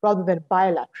bodies rather than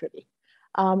bilaterally.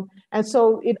 And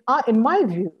so in my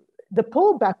view, the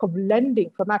pullback of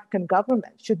lending from African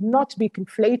governments should not be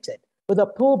conflated with a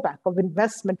pullback of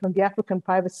investment from the African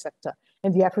private sector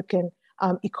and the African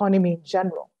economy in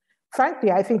general. Frankly,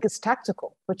 I think it's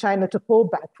tactical for China to pull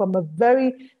back from a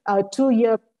very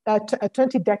 20-year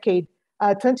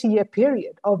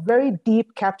period of very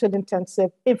deep,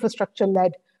 capital-intensive,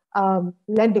 infrastructure-led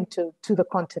lending to the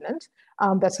continent.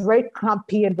 That's very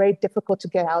clumpy and very difficult to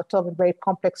get out of and very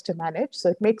complex to manage. So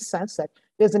it makes sense that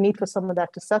there's a need for some of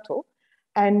that to settle.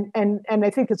 And I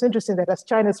think it's interesting that as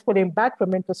China is pulling back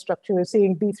from infrastructure, we're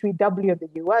seeing B3W in the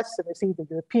US, and we're seeing the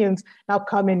Europeans now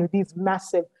come in with these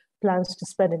massive plans to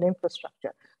spend in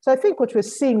infrastructure. So I think what we're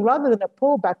seeing, rather than a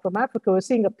pullback from Africa, we're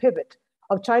seeing a pivot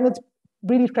of China's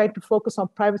really trying to focus on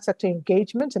private sector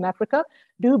engagement in Africa.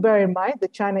 Do bear in mind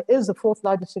that China is the fourth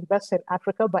largest investor in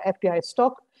Africa by FDI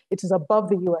stock. It is above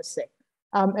the USA.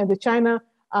 And the China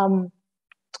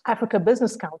Africa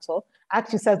Business Council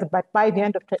actually says that by the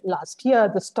end of last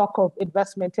year, the stock of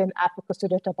investment in Africa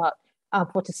stood at about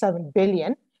 47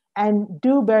 billion. And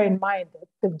do bear in mind that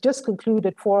the just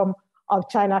concluded Forum of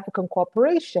China-African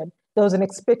Cooperation, there was an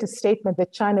explicit statement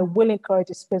that China will encourage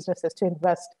its businesses to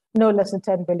invest no less than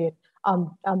 $10 billion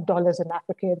in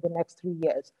Africa in the next 3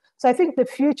 years. So I think the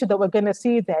future that we're going to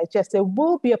see there, just there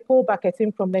will be a pullback, I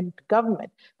think, from the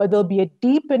government, but there'll be a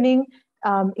deepening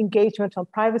engagement on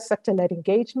private sector-led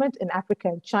engagement in Africa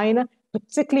and China,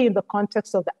 particularly in the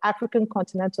context of the African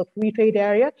Continental Free Trade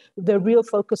Area, with a real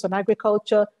focus on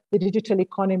agriculture, the digital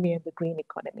economy, and the green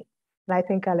economy. And I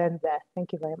think I'll end there.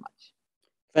 Thank you very much.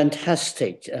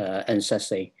 Fantastic,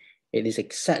 Nsase. It is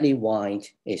exactly why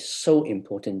it's so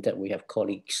important that we have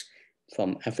colleagues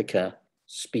from Africa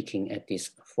speaking at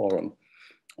this forum.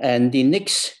 And the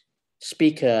next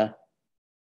speaker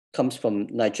comes from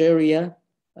Nigeria.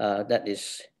 That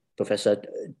is Professor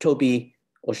Toby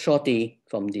Oshodi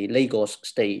from the Lagos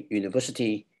State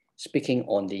University, speaking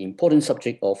on the important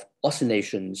subject of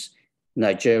oscillations,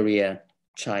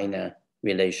 Nigeria-China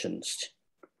relations.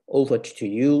 Over to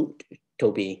you,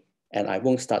 Toby, and I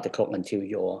won't start the clock until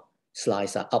your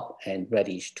slides are up and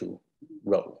ready to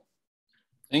roll.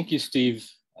 Thank you, Steve.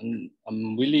 And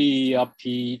I'm really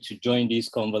happy to join this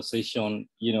conversation,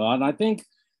 and I think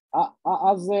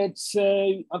as it's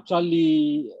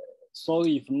actually,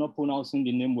 sorry if I'm not pronouncing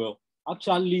the name well,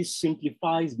 actually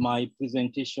simplifies my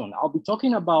presentation. I'll be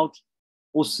talking about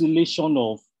oscillation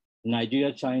of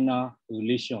Nigeria-China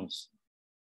relations.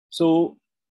 So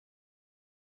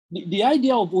the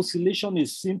idea of oscillation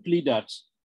is simply that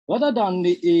rather than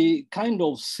a kind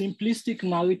of simplistic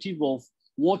narrative of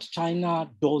what China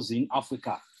does in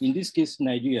Africa, in this case,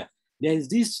 Nigeria, there's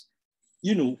this,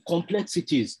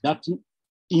 complexities that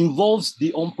involves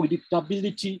the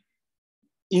unpredictability,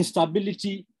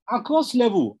 instability across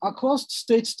level, across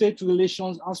state-state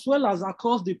relations, as well as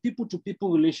across the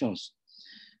people-to-people relations.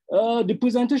 The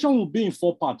presentation will be in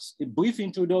 4 parts: a brief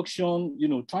introduction,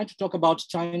 trying to talk about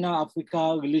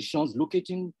China-Africa relations,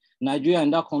 locating Nigeria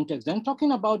in that context, then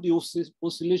talking about the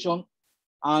oscillation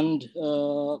and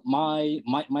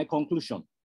my conclusion.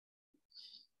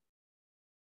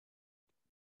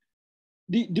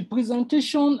 The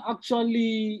presentation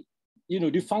actually,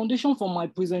 the foundation for my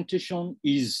presentation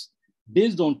is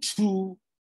based on 2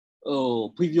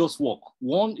 previous work.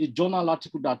 One, a journal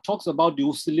article that talks about the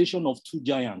oscillation of 2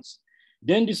 giants.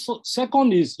 Then the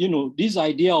second is, this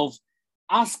idea of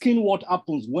asking what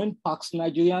happens when Pax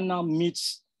Nigeriana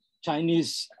meets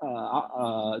Chinese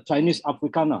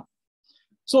Africana.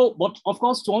 So, but of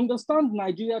course, to understand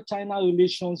Nigeria-China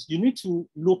relations, you need to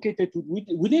locate it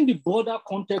within the broader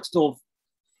context of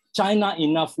China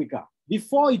in Africa.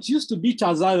 Before, it used to be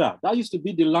Chazara, that used to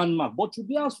be the landmark. But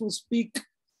today, as we speak,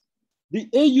 the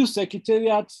AU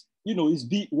Secretariat,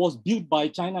 was built by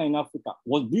China in Africa,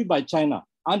 was built by China.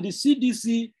 And the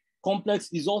CDC complex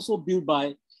is also built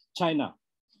by China.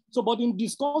 So, but in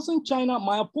discussing China,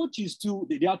 my approach is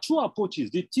there are 2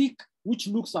 approaches: the TIC, which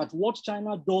looks at what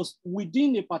China does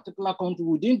within a particular country,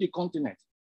 within the continent.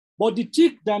 But the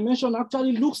TIC dimension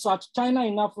actually looks at China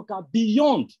in Africa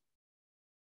beyond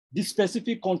the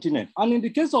specific continent. And in the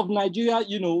case of Nigeria,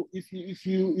 if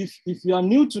you are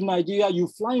new to Nigeria, you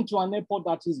fly into an airport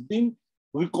that is being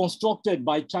reconstructed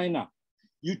by China.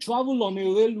 You travel on a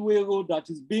railway road that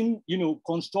is being,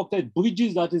 constructed,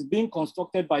 bridges that is being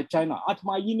constructed by China. At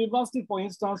my university, for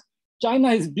instance, China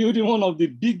is building one of the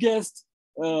biggest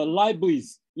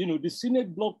libraries. The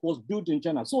Senate block was built in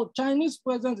China. So Chinese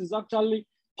presence is actually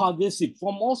pervasive,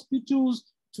 from hospitals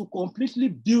to completely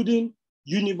building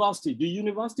university. The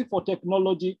University for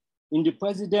Technology in the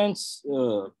president's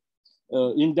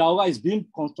in Daura is being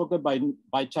constructed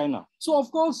by China. So of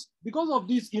course, because of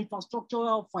this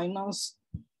infrastructural finance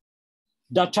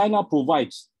that China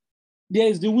provides, there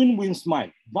is the win-win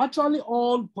smile. Virtually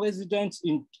all presidents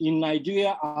in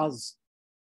Nigeria has,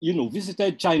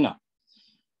 visited China.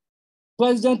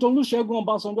 President Olusegun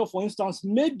Obasanjo, for instance,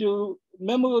 made the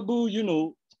memorable,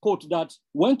 quote that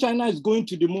when China is going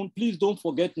to the moon, please don't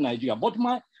forget Nigeria. But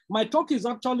my talk is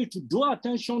actually to draw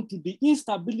attention to the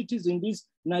instabilities in these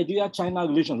Nigeria-China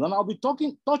relations. And I'll be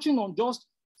touching on just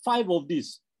 5 of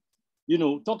these,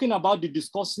 talking about the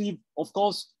discursive, of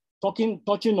course, touching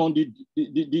on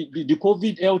the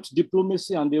COVID health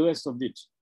diplomacy and the rest of it.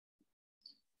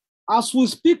 As we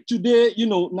speak today,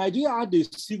 Nigeria had a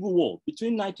civil war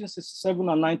between 1967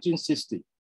 and 1960,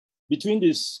 between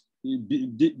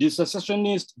the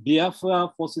secessionist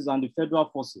Biafra forces and the federal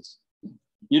forces,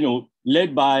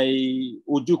 led by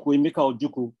Emeka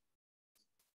Ojukwu.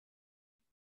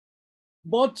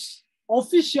 But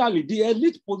officially, the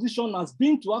elite position has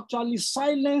been to actually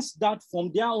silence that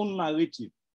from their own narrative.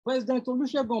 President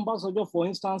Olusegun Obasanjo, for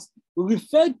instance,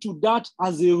 referred to that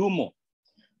as a rumor.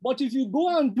 But if you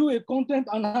go and do a content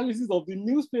analysis of the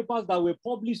newspapers that were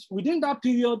published within that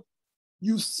period,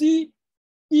 you see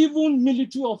even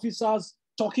military officers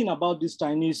talking about this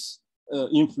Chinese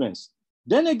influence.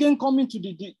 Then again, coming to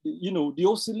the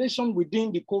oscillation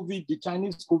within the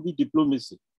Chinese COVID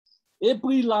diplomacy.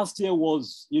 April last year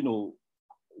was,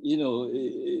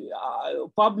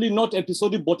 probably not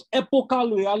episodic, but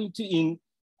epochal reality in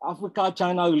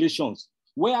Africa-China relations,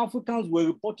 where Africans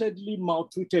were reportedly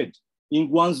maltreated in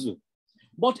Guangzhou.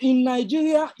 But in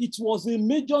Nigeria, it was a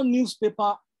major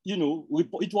newspaper,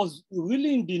 it was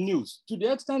really in the news, to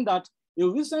the extent that a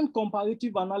recent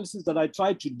comparative analysis that I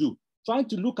tried to do, trying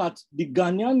to look at the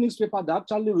Ghanaian newspaper that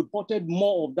actually reported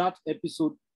more of that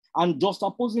episode and just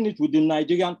opposing it with the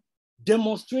Nigerian,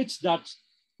 demonstrates that,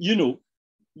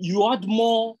 you had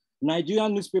more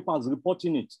Nigerian newspapers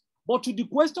reporting it. But to the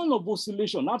question of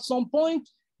oscillation, at some point,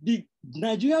 the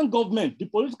Nigerian government, the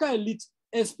political elite,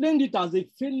 explained it as a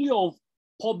failure of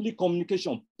public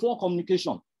communication, poor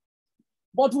communication.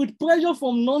 But with pressure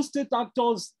from non-state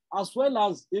actors, as well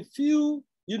as a few,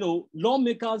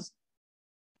 lawmakers,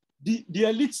 the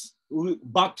elites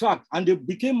backtracked and they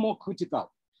became more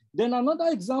critical. Then another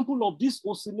example of this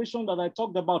oscillation that I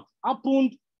talked about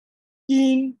happened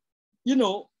in,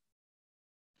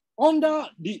 under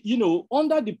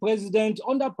President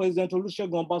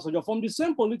Olusegun Obasanjo from the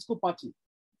same political party.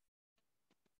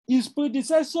 His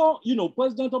predecessor,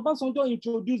 President Obasanjo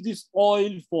introduced this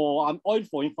oil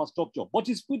for infrastructure, but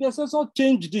his predecessor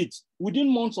changed it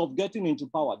within months of getting into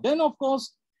power. Then, of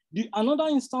course, another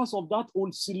instance of that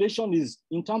oscillation is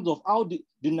in terms of how the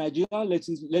Nigerian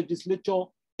legislature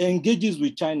engages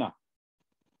with China.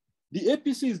 The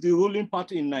APC is the ruling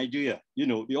party in Nigeria,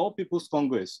 the All People's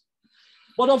Congress.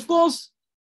 But of course,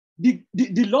 the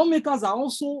lawmakers are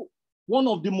also one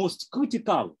of the most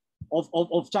critical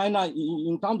of China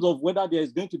in terms of whether there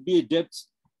is going to be a debt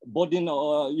burden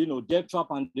or debt trap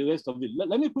and the rest of it.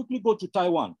 Let me quickly go to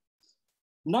Taiwan.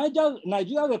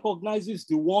 Nigeria recognizes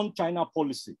the one China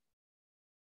policy.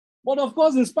 But of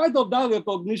course, in spite of that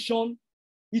recognition,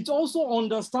 it also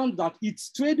understands that it's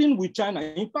trading with China.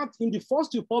 In fact, in the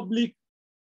First Republic,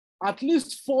 at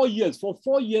least 4 years, for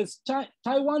 4 years,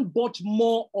 Taiwan bought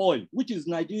more oil, which is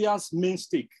Nigeria's main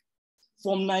stake,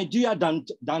 from Nigeria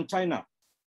than China.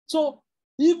 So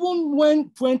even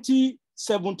when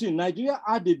 2017, Nigeria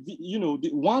had the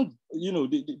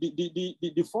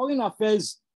foreign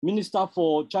affairs minister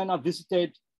for China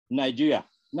visited Nigeria.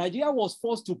 Nigeria was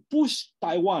forced to push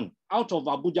Taiwan out of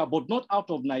Abuja, but not out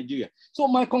of Nigeria. So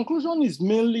my conclusion is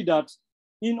mainly that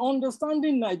in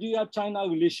understanding Nigeria-China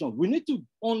relations, we need to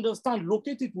understand,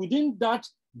 locate it within that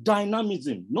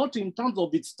dynamism, not in terms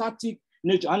of its static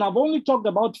nature. And I've only talked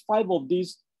about 5 of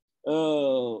these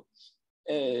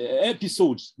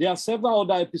episodes. There are several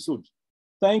other episodes.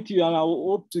 Thank you, and I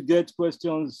will hope to get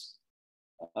questions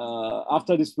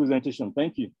after this presentation.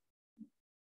 Thank you.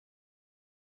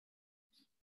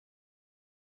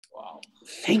 Wow.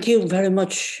 Thank you very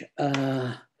much,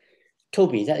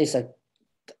 Toby. That is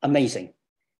amazing.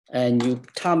 And you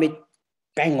time it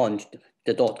bang on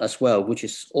the dot as well, which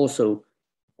is also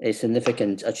a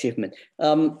significant achievement.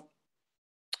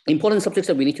 Important subjects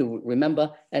that we need to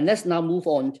remember. And let's now move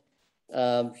on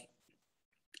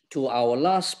to our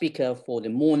last speaker for the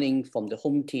morning from the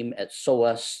home team at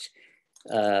SOAS,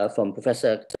 from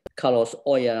Professor Carlos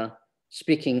Oya,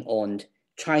 speaking on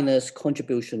China's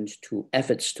contributions to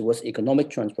efforts towards economic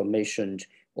transformation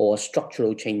or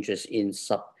structural changes in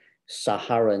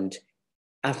sub-Saharan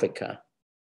Africa.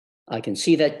 I can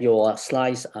see that your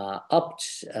slides are up,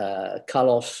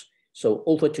 Carlos. So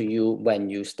over to you when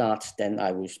you start, then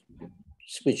I will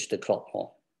switch the clock on.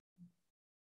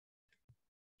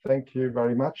 Thank you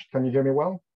very much. Can you hear me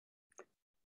well?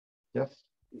 Yes?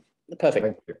 Perfect.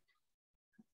 Thank you.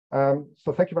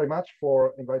 So thank you very much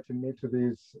for inviting me to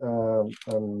this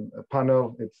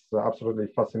panel. It's absolutely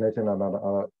fascinating and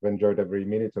I've enjoyed every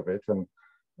minute of it.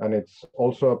 And it's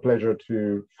also a pleasure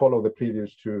to follow the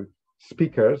previous 2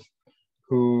 speakers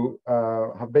who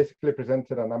have basically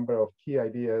presented a number of key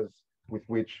ideas with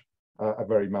which I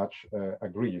very much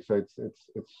agree. So it's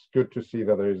good to see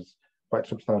that there is quite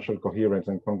substantial coherence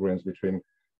and congruence between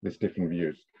these different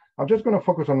views. I'm just going to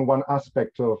focus on one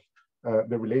aspect of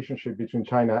the relationship between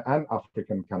China and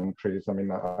African countries. I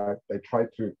mean, I try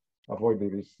to avoid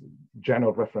this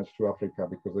general reference to Africa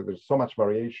because there's so much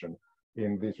variation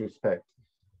in this respect.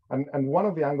 And one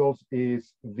of the angles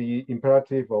is the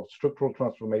imperative of structural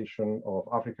transformation of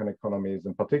African economies,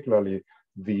 and particularly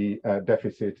the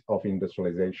deficit of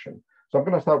industrialization. So I'm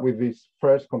going to start with this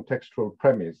first contextual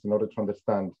premise in order to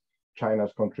understand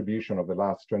China's contribution of the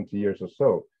last 20 years or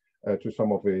so to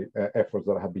some of the efforts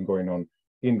that have been going on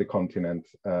in the continent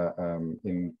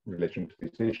in relation to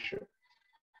this issue.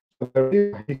 So there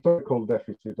is a historical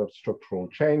deficit of structural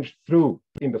change through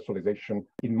industrialization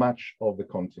in much of the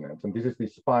continent. And this is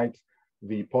despite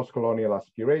the post-colonial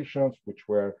aspirations, which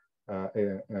were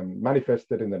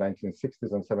manifested in the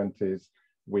 1960s and 70s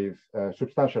with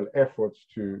substantial efforts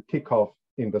to kick off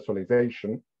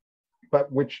industrialization,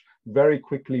 but which very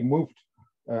quickly moved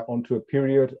onto a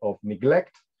period of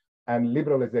neglect and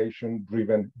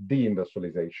liberalization-driven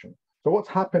deindustrialization. So what's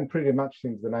happened pretty much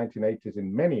since the 1980s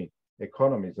in many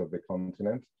economies of the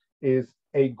continent is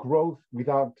a growth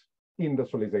without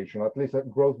industrialization, at least a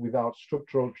growth without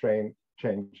structural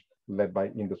change led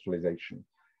by industrialization.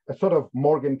 A sort of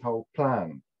Morgenthau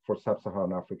plan for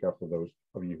sub-Saharan Africa, for those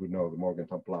of you who know the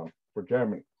Morgenthau plan for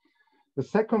Germany. The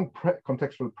second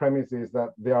contextual premise is that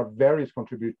there are various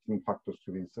contributing factors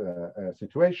to this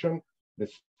situation. The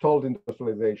stalled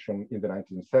industrialization in the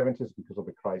 1970s because of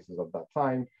the crisis at that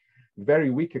time, very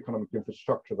weak economic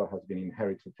infrastructure that has been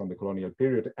inherited from the colonial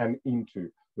period and into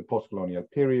the post-colonial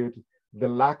period, the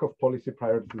lack of policy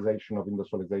prioritization of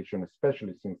industrialization,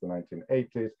 especially since the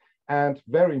 1980s, and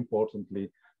very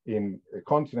importantly, in a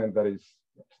continent that is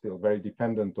still very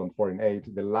dependent on foreign aid,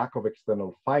 the lack of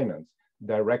external finance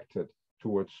directed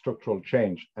towards structural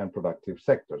change and productive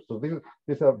sectors. So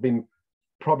these have been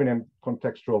prominent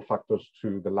contextual factors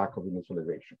to the lack of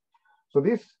industrialization. So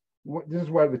this is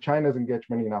where the China's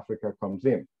engagement in Africa comes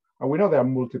in. And we know there are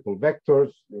multiple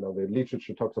vectors. You know, the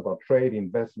literature talks about trade,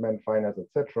 investment, finance,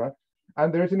 etc.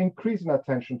 And there is an increasing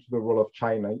attention to the role of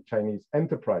Chinese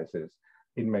enterprises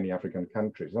in many African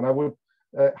countries. And I would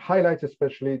highlight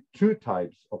especially two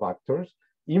types of actors: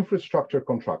 infrastructure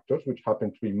contractors, which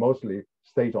happen to be mostly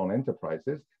state-owned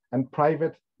enterprises, and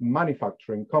private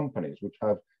manufacturing companies, which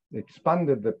have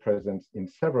expanded their presence in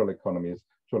several economies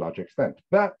to a large extent.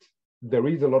 But there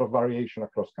is a lot of variation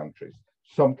across countries.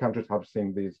 Some countries have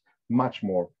seen this much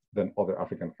more than other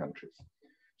African countries.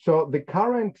 So the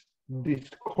current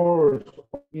discourse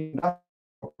in that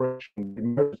cooperation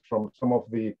emerged from some of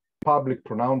the public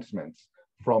pronouncements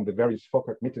from the various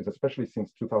FOCAC meetings, especially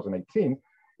since 2018,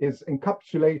 is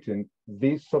encapsulating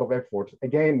these sort of efforts,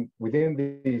 again, within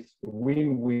this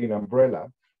win-win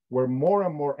umbrella, where more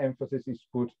and more emphasis is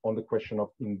put on the question of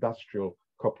industrial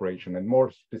cooperation and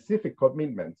more specific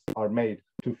commitments are made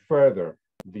to further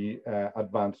the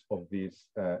advance of this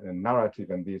narrative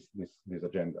and this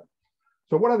agenda.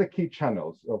 So what are the key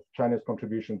channels of China's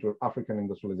contribution to African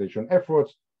industrialization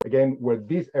efforts? Again, where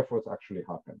these efforts actually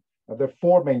happen. There are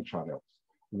four main channels.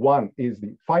 One is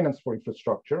the finance for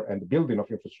infrastructure and the building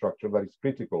of infrastructure that is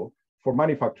critical for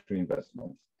manufacturing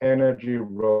investments, energy,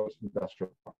 roads,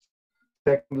 industrial parks.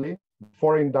 Secondly,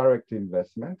 foreign direct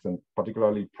investments, and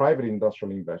particularly private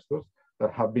industrial investors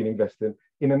that have been invested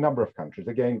in a number of countries.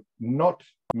 Again, not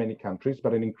many countries,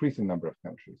 but an increasing number of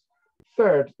countries.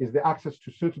 Third is the access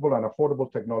to suitable and affordable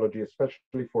technology,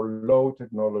 especially for low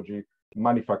technology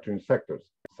manufacturing sectors,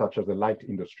 such as the light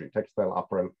industry, textile,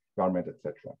 apparel, garment,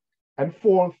 etc. And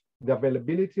fourth, the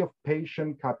availability of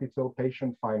patient capital,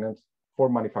 patient finance for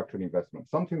manufacturing investment,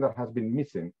 something that has been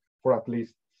missing for at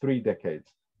least 3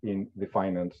 decades in the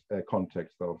finance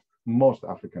context of most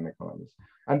African economies.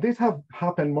 And this have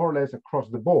happened more or less across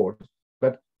the board,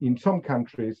 but in some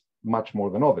countries, much more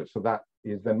than others. So that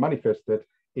is then manifested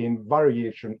in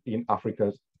variation in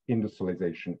Africa's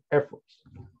industrialization efforts.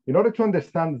 In order to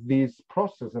understand this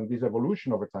process and this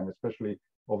evolution over time, especially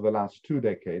over the last 2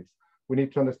 decades, we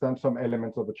need to understand some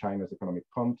elements of the China's economic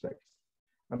context.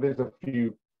 And there's a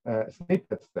few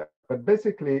snippets there. But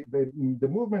basically, the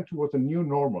movement towards a new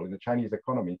normal in the Chinese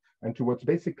economy and towards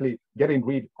basically getting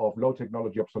rid of low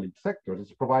technology obsolete sectors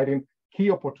is providing key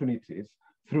opportunities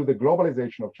through the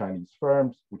globalization of Chinese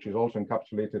firms, which is also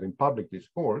encapsulated in public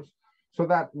discourse, so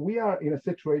that we are in a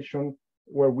situation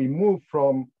where we move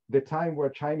from the time where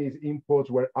Chinese imports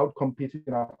were outcompeting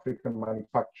African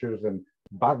manufacturers and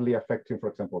badly affecting, for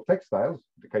example, textiles.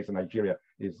 The case of Nigeria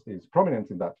is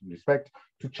prominent in that respect,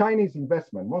 to Chinese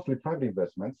investment, mostly private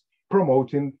investments,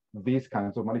 promoting these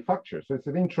kinds of manufacturers. So it's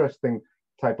an interesting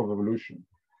type of evolution.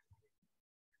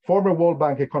 Former World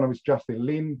Bank economist Justin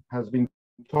Lin has been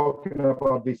talking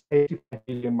about these 85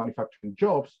 million manufacturing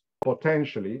jobs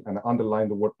potentially, and underline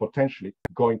the word potentially,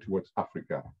 going towards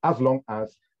Africa, as long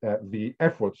as the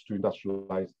efforts to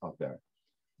industrialize are there.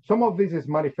 Some of this is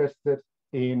manifested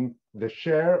in the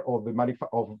share of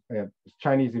the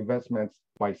Chinese investments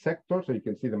by sector. So you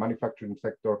can see the manufacturing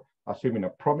sector assuming a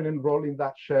prominent role in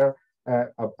that share,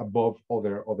 above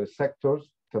other sectors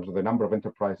in terms of the number of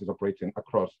enterprises operating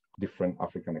across different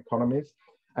African economies.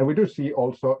 And we do see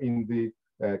also in the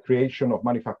creation of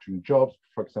manufacturing jobs,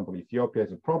 for example, Ethiopia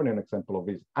is a prominent example of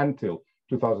this until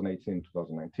 2018,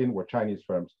 2019, where Chinese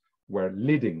firms were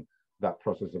leading that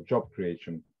process of job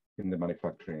creation in the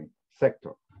manufacturing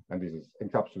sector. And this is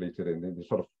encapsulated in the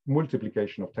sort of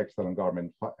multiplication of textile and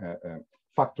garment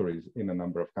factories in a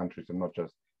number of countries and not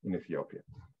just in Ethiopia.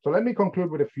 So let me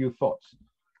conclude with a few thoughts.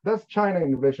 Does China,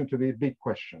 in relation to these big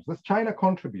questions, does China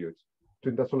contribute to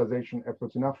industrialization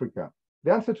efforts in Africa?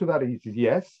 The answer to that is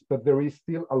yes, but there is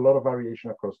still a lot of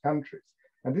variation across countries.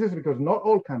 And this is because not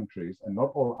all countries and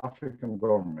not all African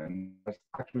governments are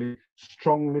actually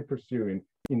strongly pursuing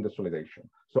industrialization.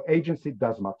 So agency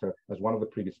does matter, as one of the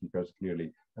previous speakers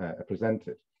clearly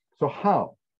presented. So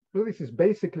how? Well, this is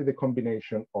basically the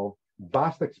combination of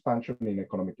vast expansion in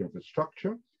economic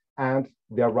infrastructure and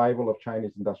the arrival of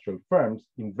Chinese industrial firms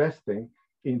investing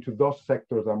into those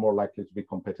sectors that are more likely to be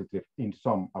competitive in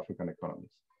some African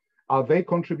economies. Are they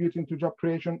contributing to job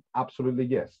creation? Absolutely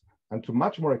yes. And to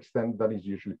much more extent than is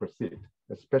usually perceived,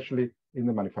 especially in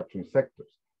the manufacturing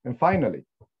sectors. And finally,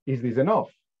 is this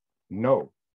enough?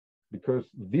 No, because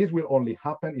this will only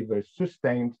happen if there is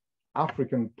sustained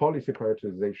African policy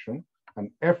prioritization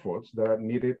and efforts that are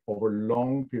needed over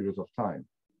long periods of time.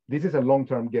 This is a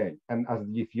long-term game. And as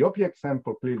the Ethiopia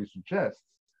example clearly suggests,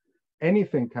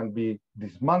 anything can be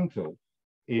dismantled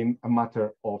in a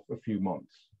matter of a few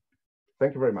months.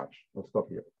 Thank you very much. I'll stop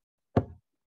here.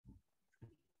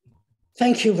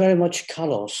 Thank you very much,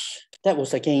 Carlos. That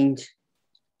was again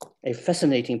a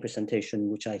fascinating presentation,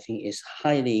 which I think is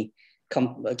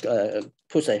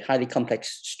puts a highly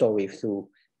complex story through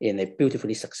in a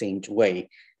beautifully succinct way.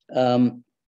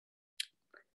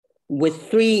 With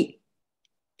 3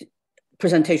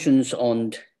 presentations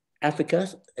on Africa,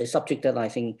 a subject that I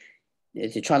think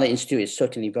the China Institute is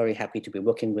certainly very happy to be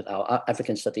working with our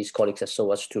African Studies colleagues at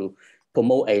SOAS to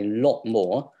promote a lot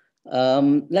more.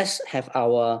 Let's have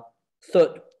our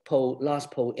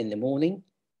last poll in the morning,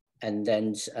 and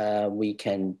then we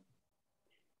can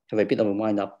have a bit of a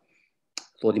wind up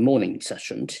for the morning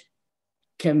session.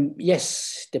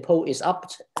 Yes, the poll is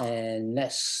up, and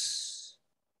let's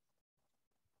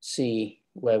see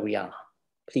where we are.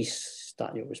 Please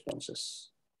start your responses.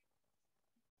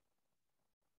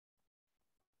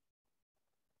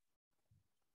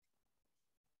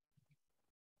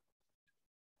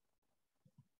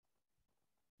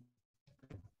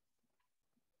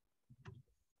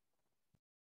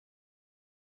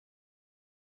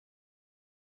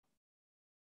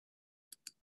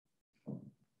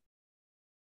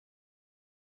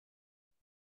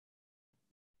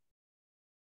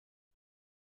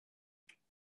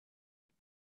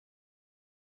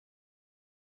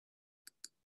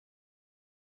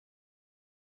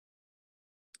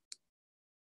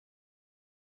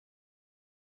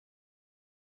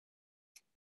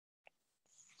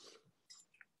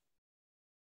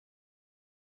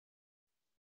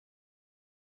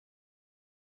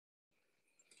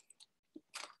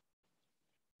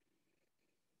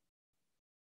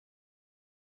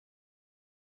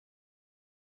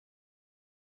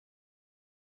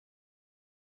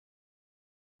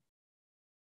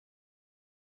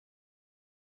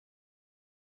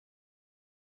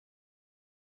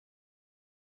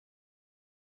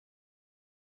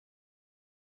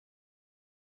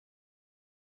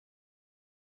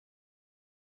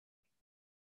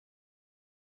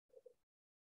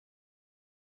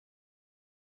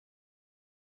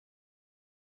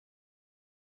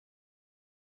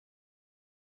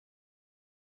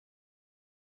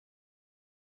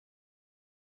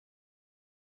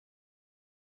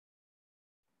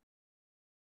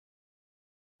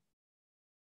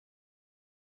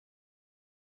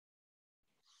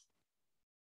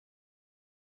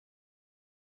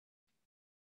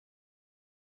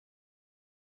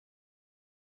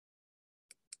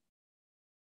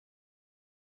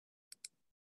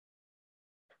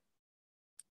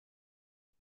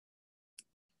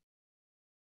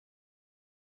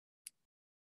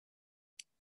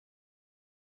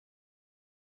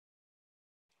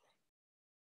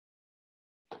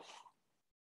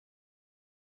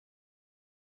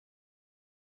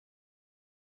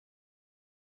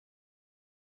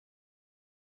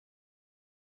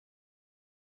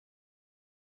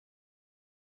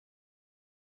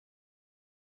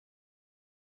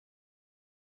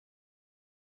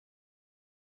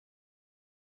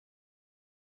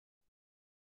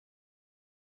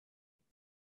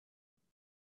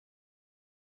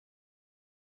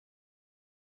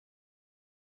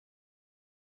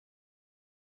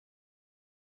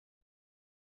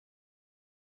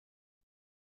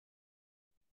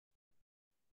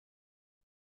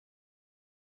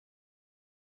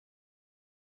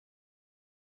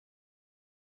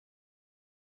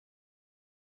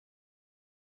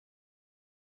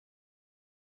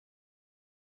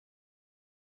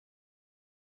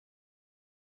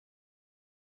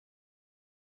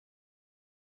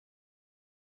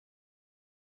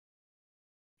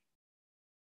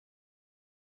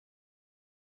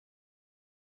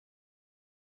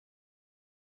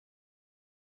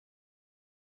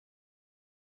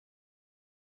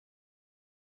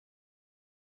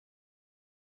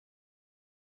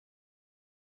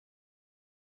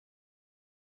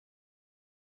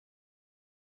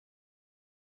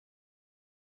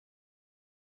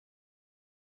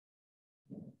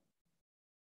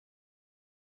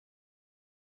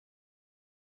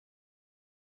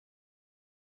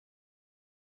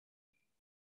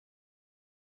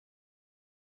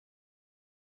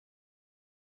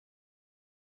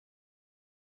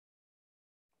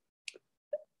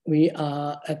 We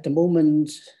are at the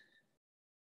moment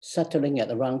settling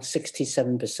at around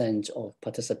 67% of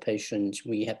participation.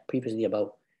 We had previously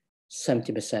about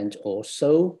 70% or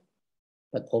so,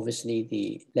 but obviously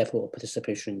the level of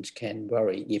participation can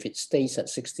vary. If it stays at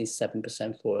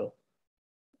 67% for,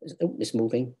 oh, it's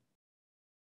moving.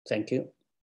 Thank you.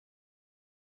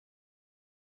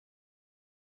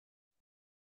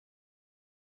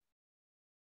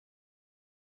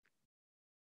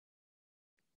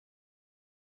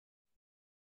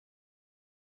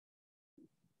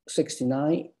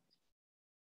 $69.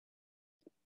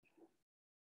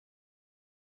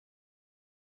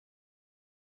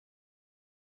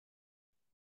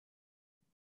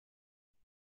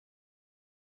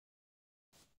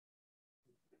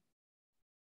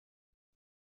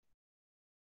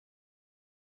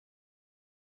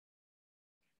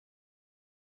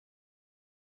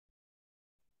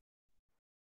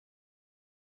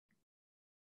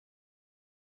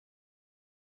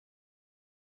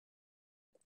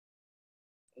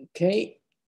 Okay,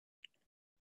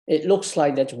 it looks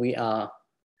like that we are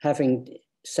having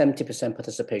 70%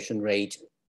 participation rate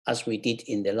as we did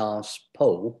in the last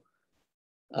poll.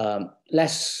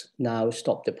 Let's now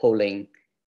stop the polling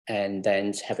and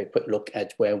then have a quick look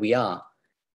at where we are.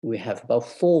 We have about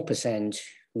 4%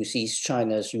 who sees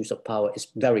China's use of power is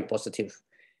very positive,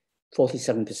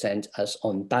 47% as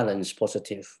on balance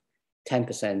positive,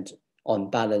 10% on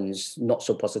balance not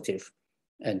so positive,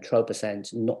 and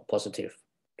 12% not positive,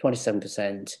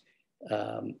 27%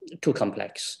 too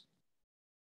complex.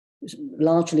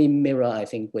 Largely mirror, I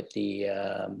think, with the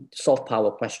soft power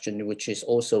question, which is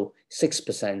also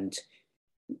 6%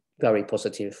 very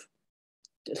positive,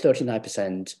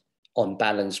 39% on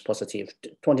balance positive,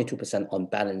 22% on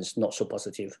balance not so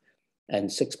positive, and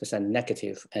 6%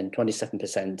 negative, and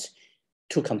 27%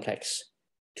 too complex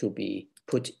to be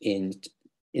put in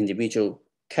individual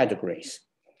categories.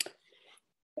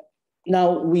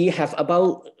 Now we have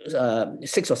about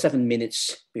 6 or 7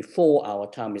 minutes before our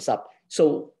time is up.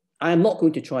 So I'm not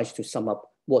going to try to sum up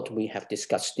what we have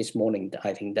discussed this morning.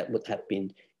 I think that would have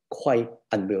been quite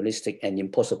unrealistic and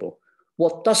impossible.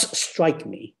 What does strike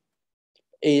me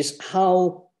is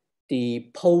how the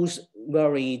polls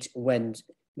varied when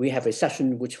we have a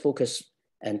session which focused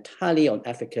entirely on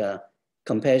Africa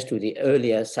compared to the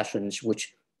earlier sessions,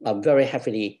 which are very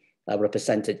heavily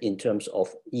represented in terms of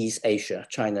East Asia,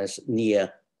 China's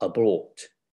near abroad.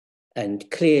 And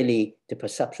clearly the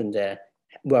perception there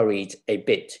varied a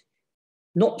bit.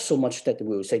 Not so much that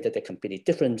we will say that they're completely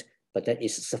different, but there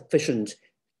is sufficient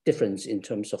difference in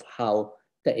terms of how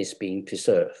that is being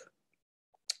preserved.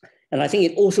 And I think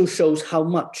it also shows how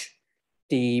much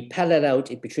the parallel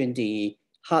between the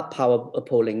hard power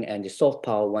polling and the soft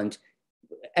power ones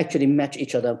actually match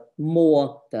each other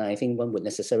more than I think one would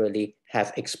necessarily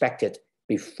have expected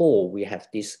before we have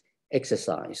this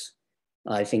exercise.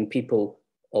 I think people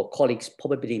or colleagues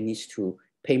probably need to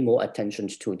pay more attention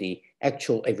to the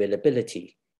actual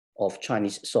availability of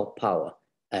Chinese soft power,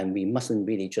 and we mustn't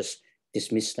really just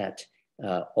dismiss that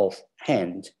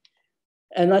offhand.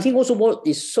 And I think also what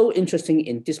is so interesting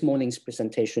in this morning's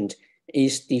presentation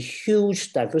is the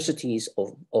huge diversities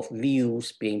of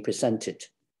views being presented,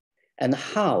 and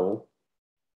how,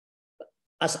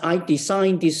 as I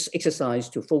designed this exercise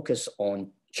to focus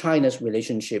on China's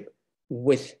relationship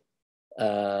with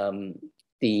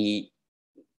the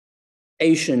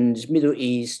Asian, Middle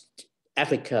East,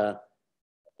 Africa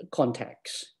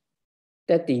context,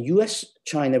 that the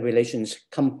US-China relations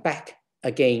come back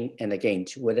again and again,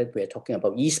 whether we're talking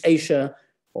about East Asia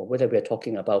or whether we're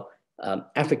talking about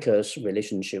Africa's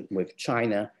relationship with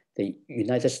China, the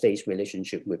United States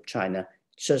relationship with China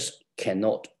just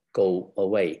cannot go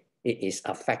away. It is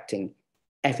affecting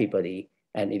everybody,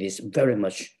 and it is very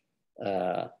much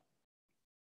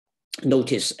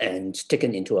noticed and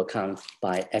taken into account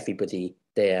by everybody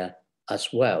there as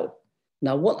well.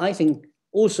 Now, what I think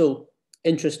also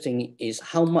interesting is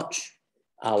how much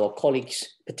our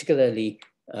colleagues, particularly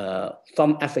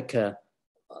from Africa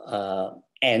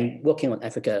and working on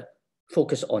Africa,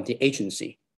 focus on the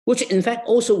agency, which in fact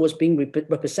also was being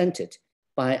represented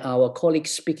by our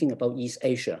colleagues speaking about East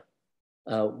Asia,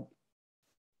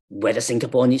 whether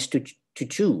Singapore needs to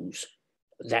choose.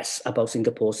 That's about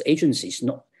Singapore's agencies,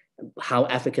 not how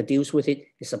Africa deals with it.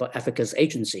 It's about Africa's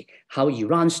agency. How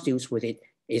Iran deals with it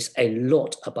is a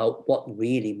lot about what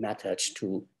really matters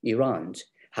to Iran.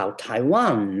 How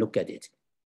Taiwan look at it.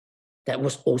 That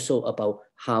was also about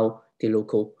how the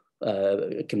local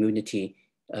community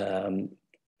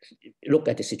look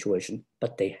at the situation,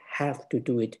 but they have to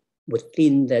do it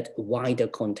within that wider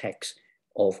context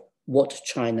of what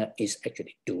China is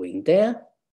actually doing there,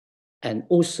 and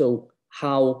also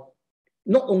how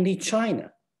not only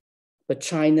China, but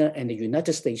China and the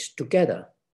United States together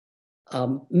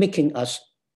making us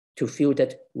to feel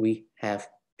that we have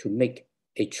to make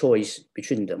a choice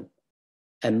between them.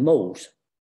 And most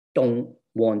don't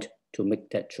want to make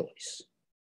that choice.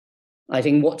 I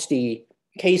think what the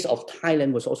case of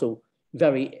Thailand was also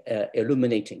very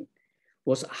illuminating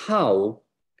was how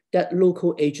that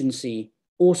local agency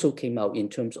also came out in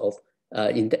terms of,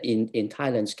 in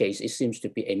Thailand's case, it seems to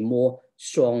be a more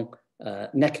strong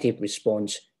negative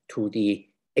response to the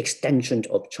extension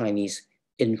of Chinese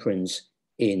influence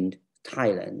in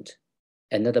Thailand,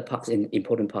 another part, an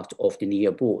important part of the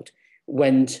NEA board.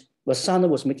 When Rosanna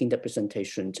was making that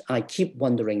presentation, I keep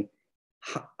wondering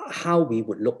how we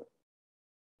would look,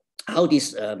 how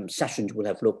this session would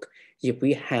have looked if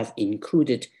we have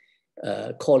included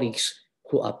colleagues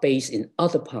who are based in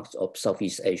other parts of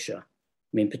Southeast Asia.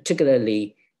 I mean,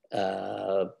 particularly,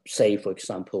 say, for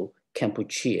example,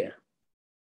 Cambodia,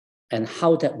 and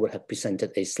how that would have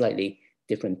presented a slightly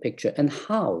different picture, and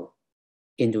how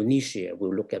Indonesia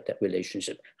will look at that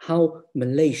relationship, how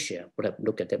Malaysia would have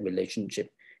looked at that relationship,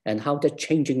 and how the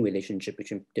changing relationship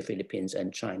between the Philippines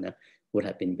and China would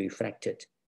have been reflected.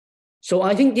 So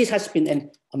I think this has been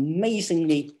an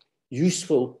amazingly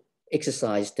useful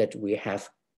exercise that we have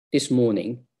this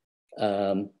morning.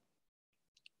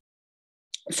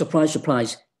 Surprise,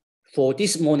 surprise, for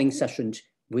this morning session,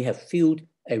 we have filled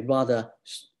a rather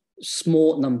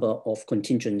small number of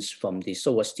contingents from the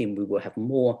SOAS team. We will have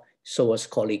more SOAS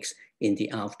colleagues in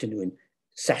the afternoon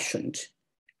session.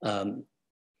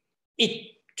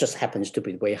 It just happens to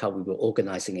be the way how we were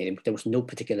organizing it. There was no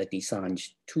particular design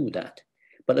to that.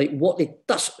 But what it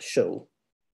does show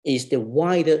is the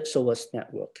wider SOAS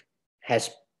network has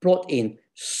brought in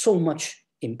so much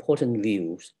important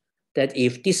views that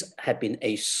if this had been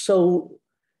a SOAS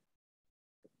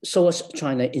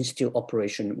China Institute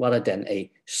operation rather than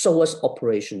a SOAS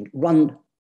operation run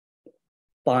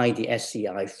by the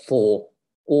SCI for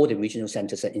all the regional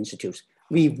centers and institutes,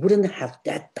 we wouldn't have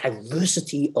that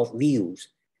diversity of views.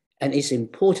 And it's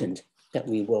important that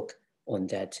we work on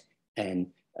that and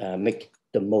make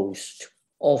the most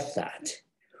of that.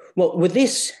 Well, with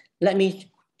this, let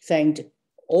me thank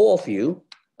all of you,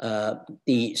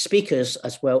 the speakers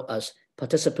as well as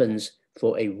participants,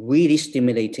 for a really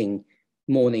stimulating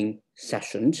morning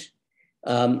session.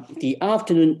 The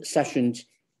afternoon session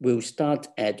will start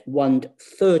at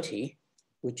 1:30,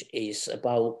 which is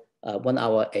about 1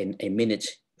 hour and a minute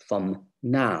from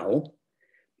now.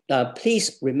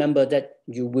 Please remember that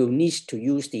you will need to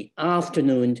use the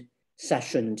afternoon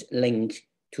session link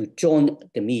to join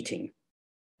the meeting.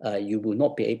 You will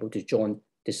not be able to join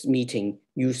this meeting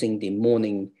using the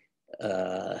morning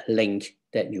link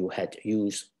that you had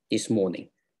used this morning.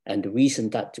 And the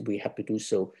reason that we have to do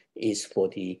so is for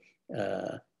the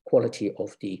quality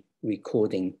of the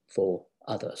recording for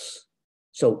others.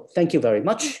 So thank you very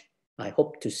much. I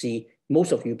hope to see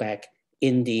most of you back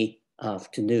in the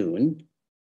afternoon.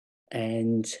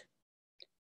 And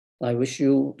I wish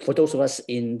you, for those of us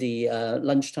in the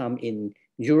lunchtime in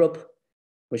Europe,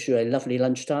 wish you a lovely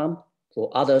lunchtime. For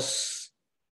others,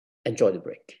 enjoy the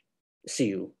break. See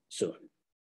you soon.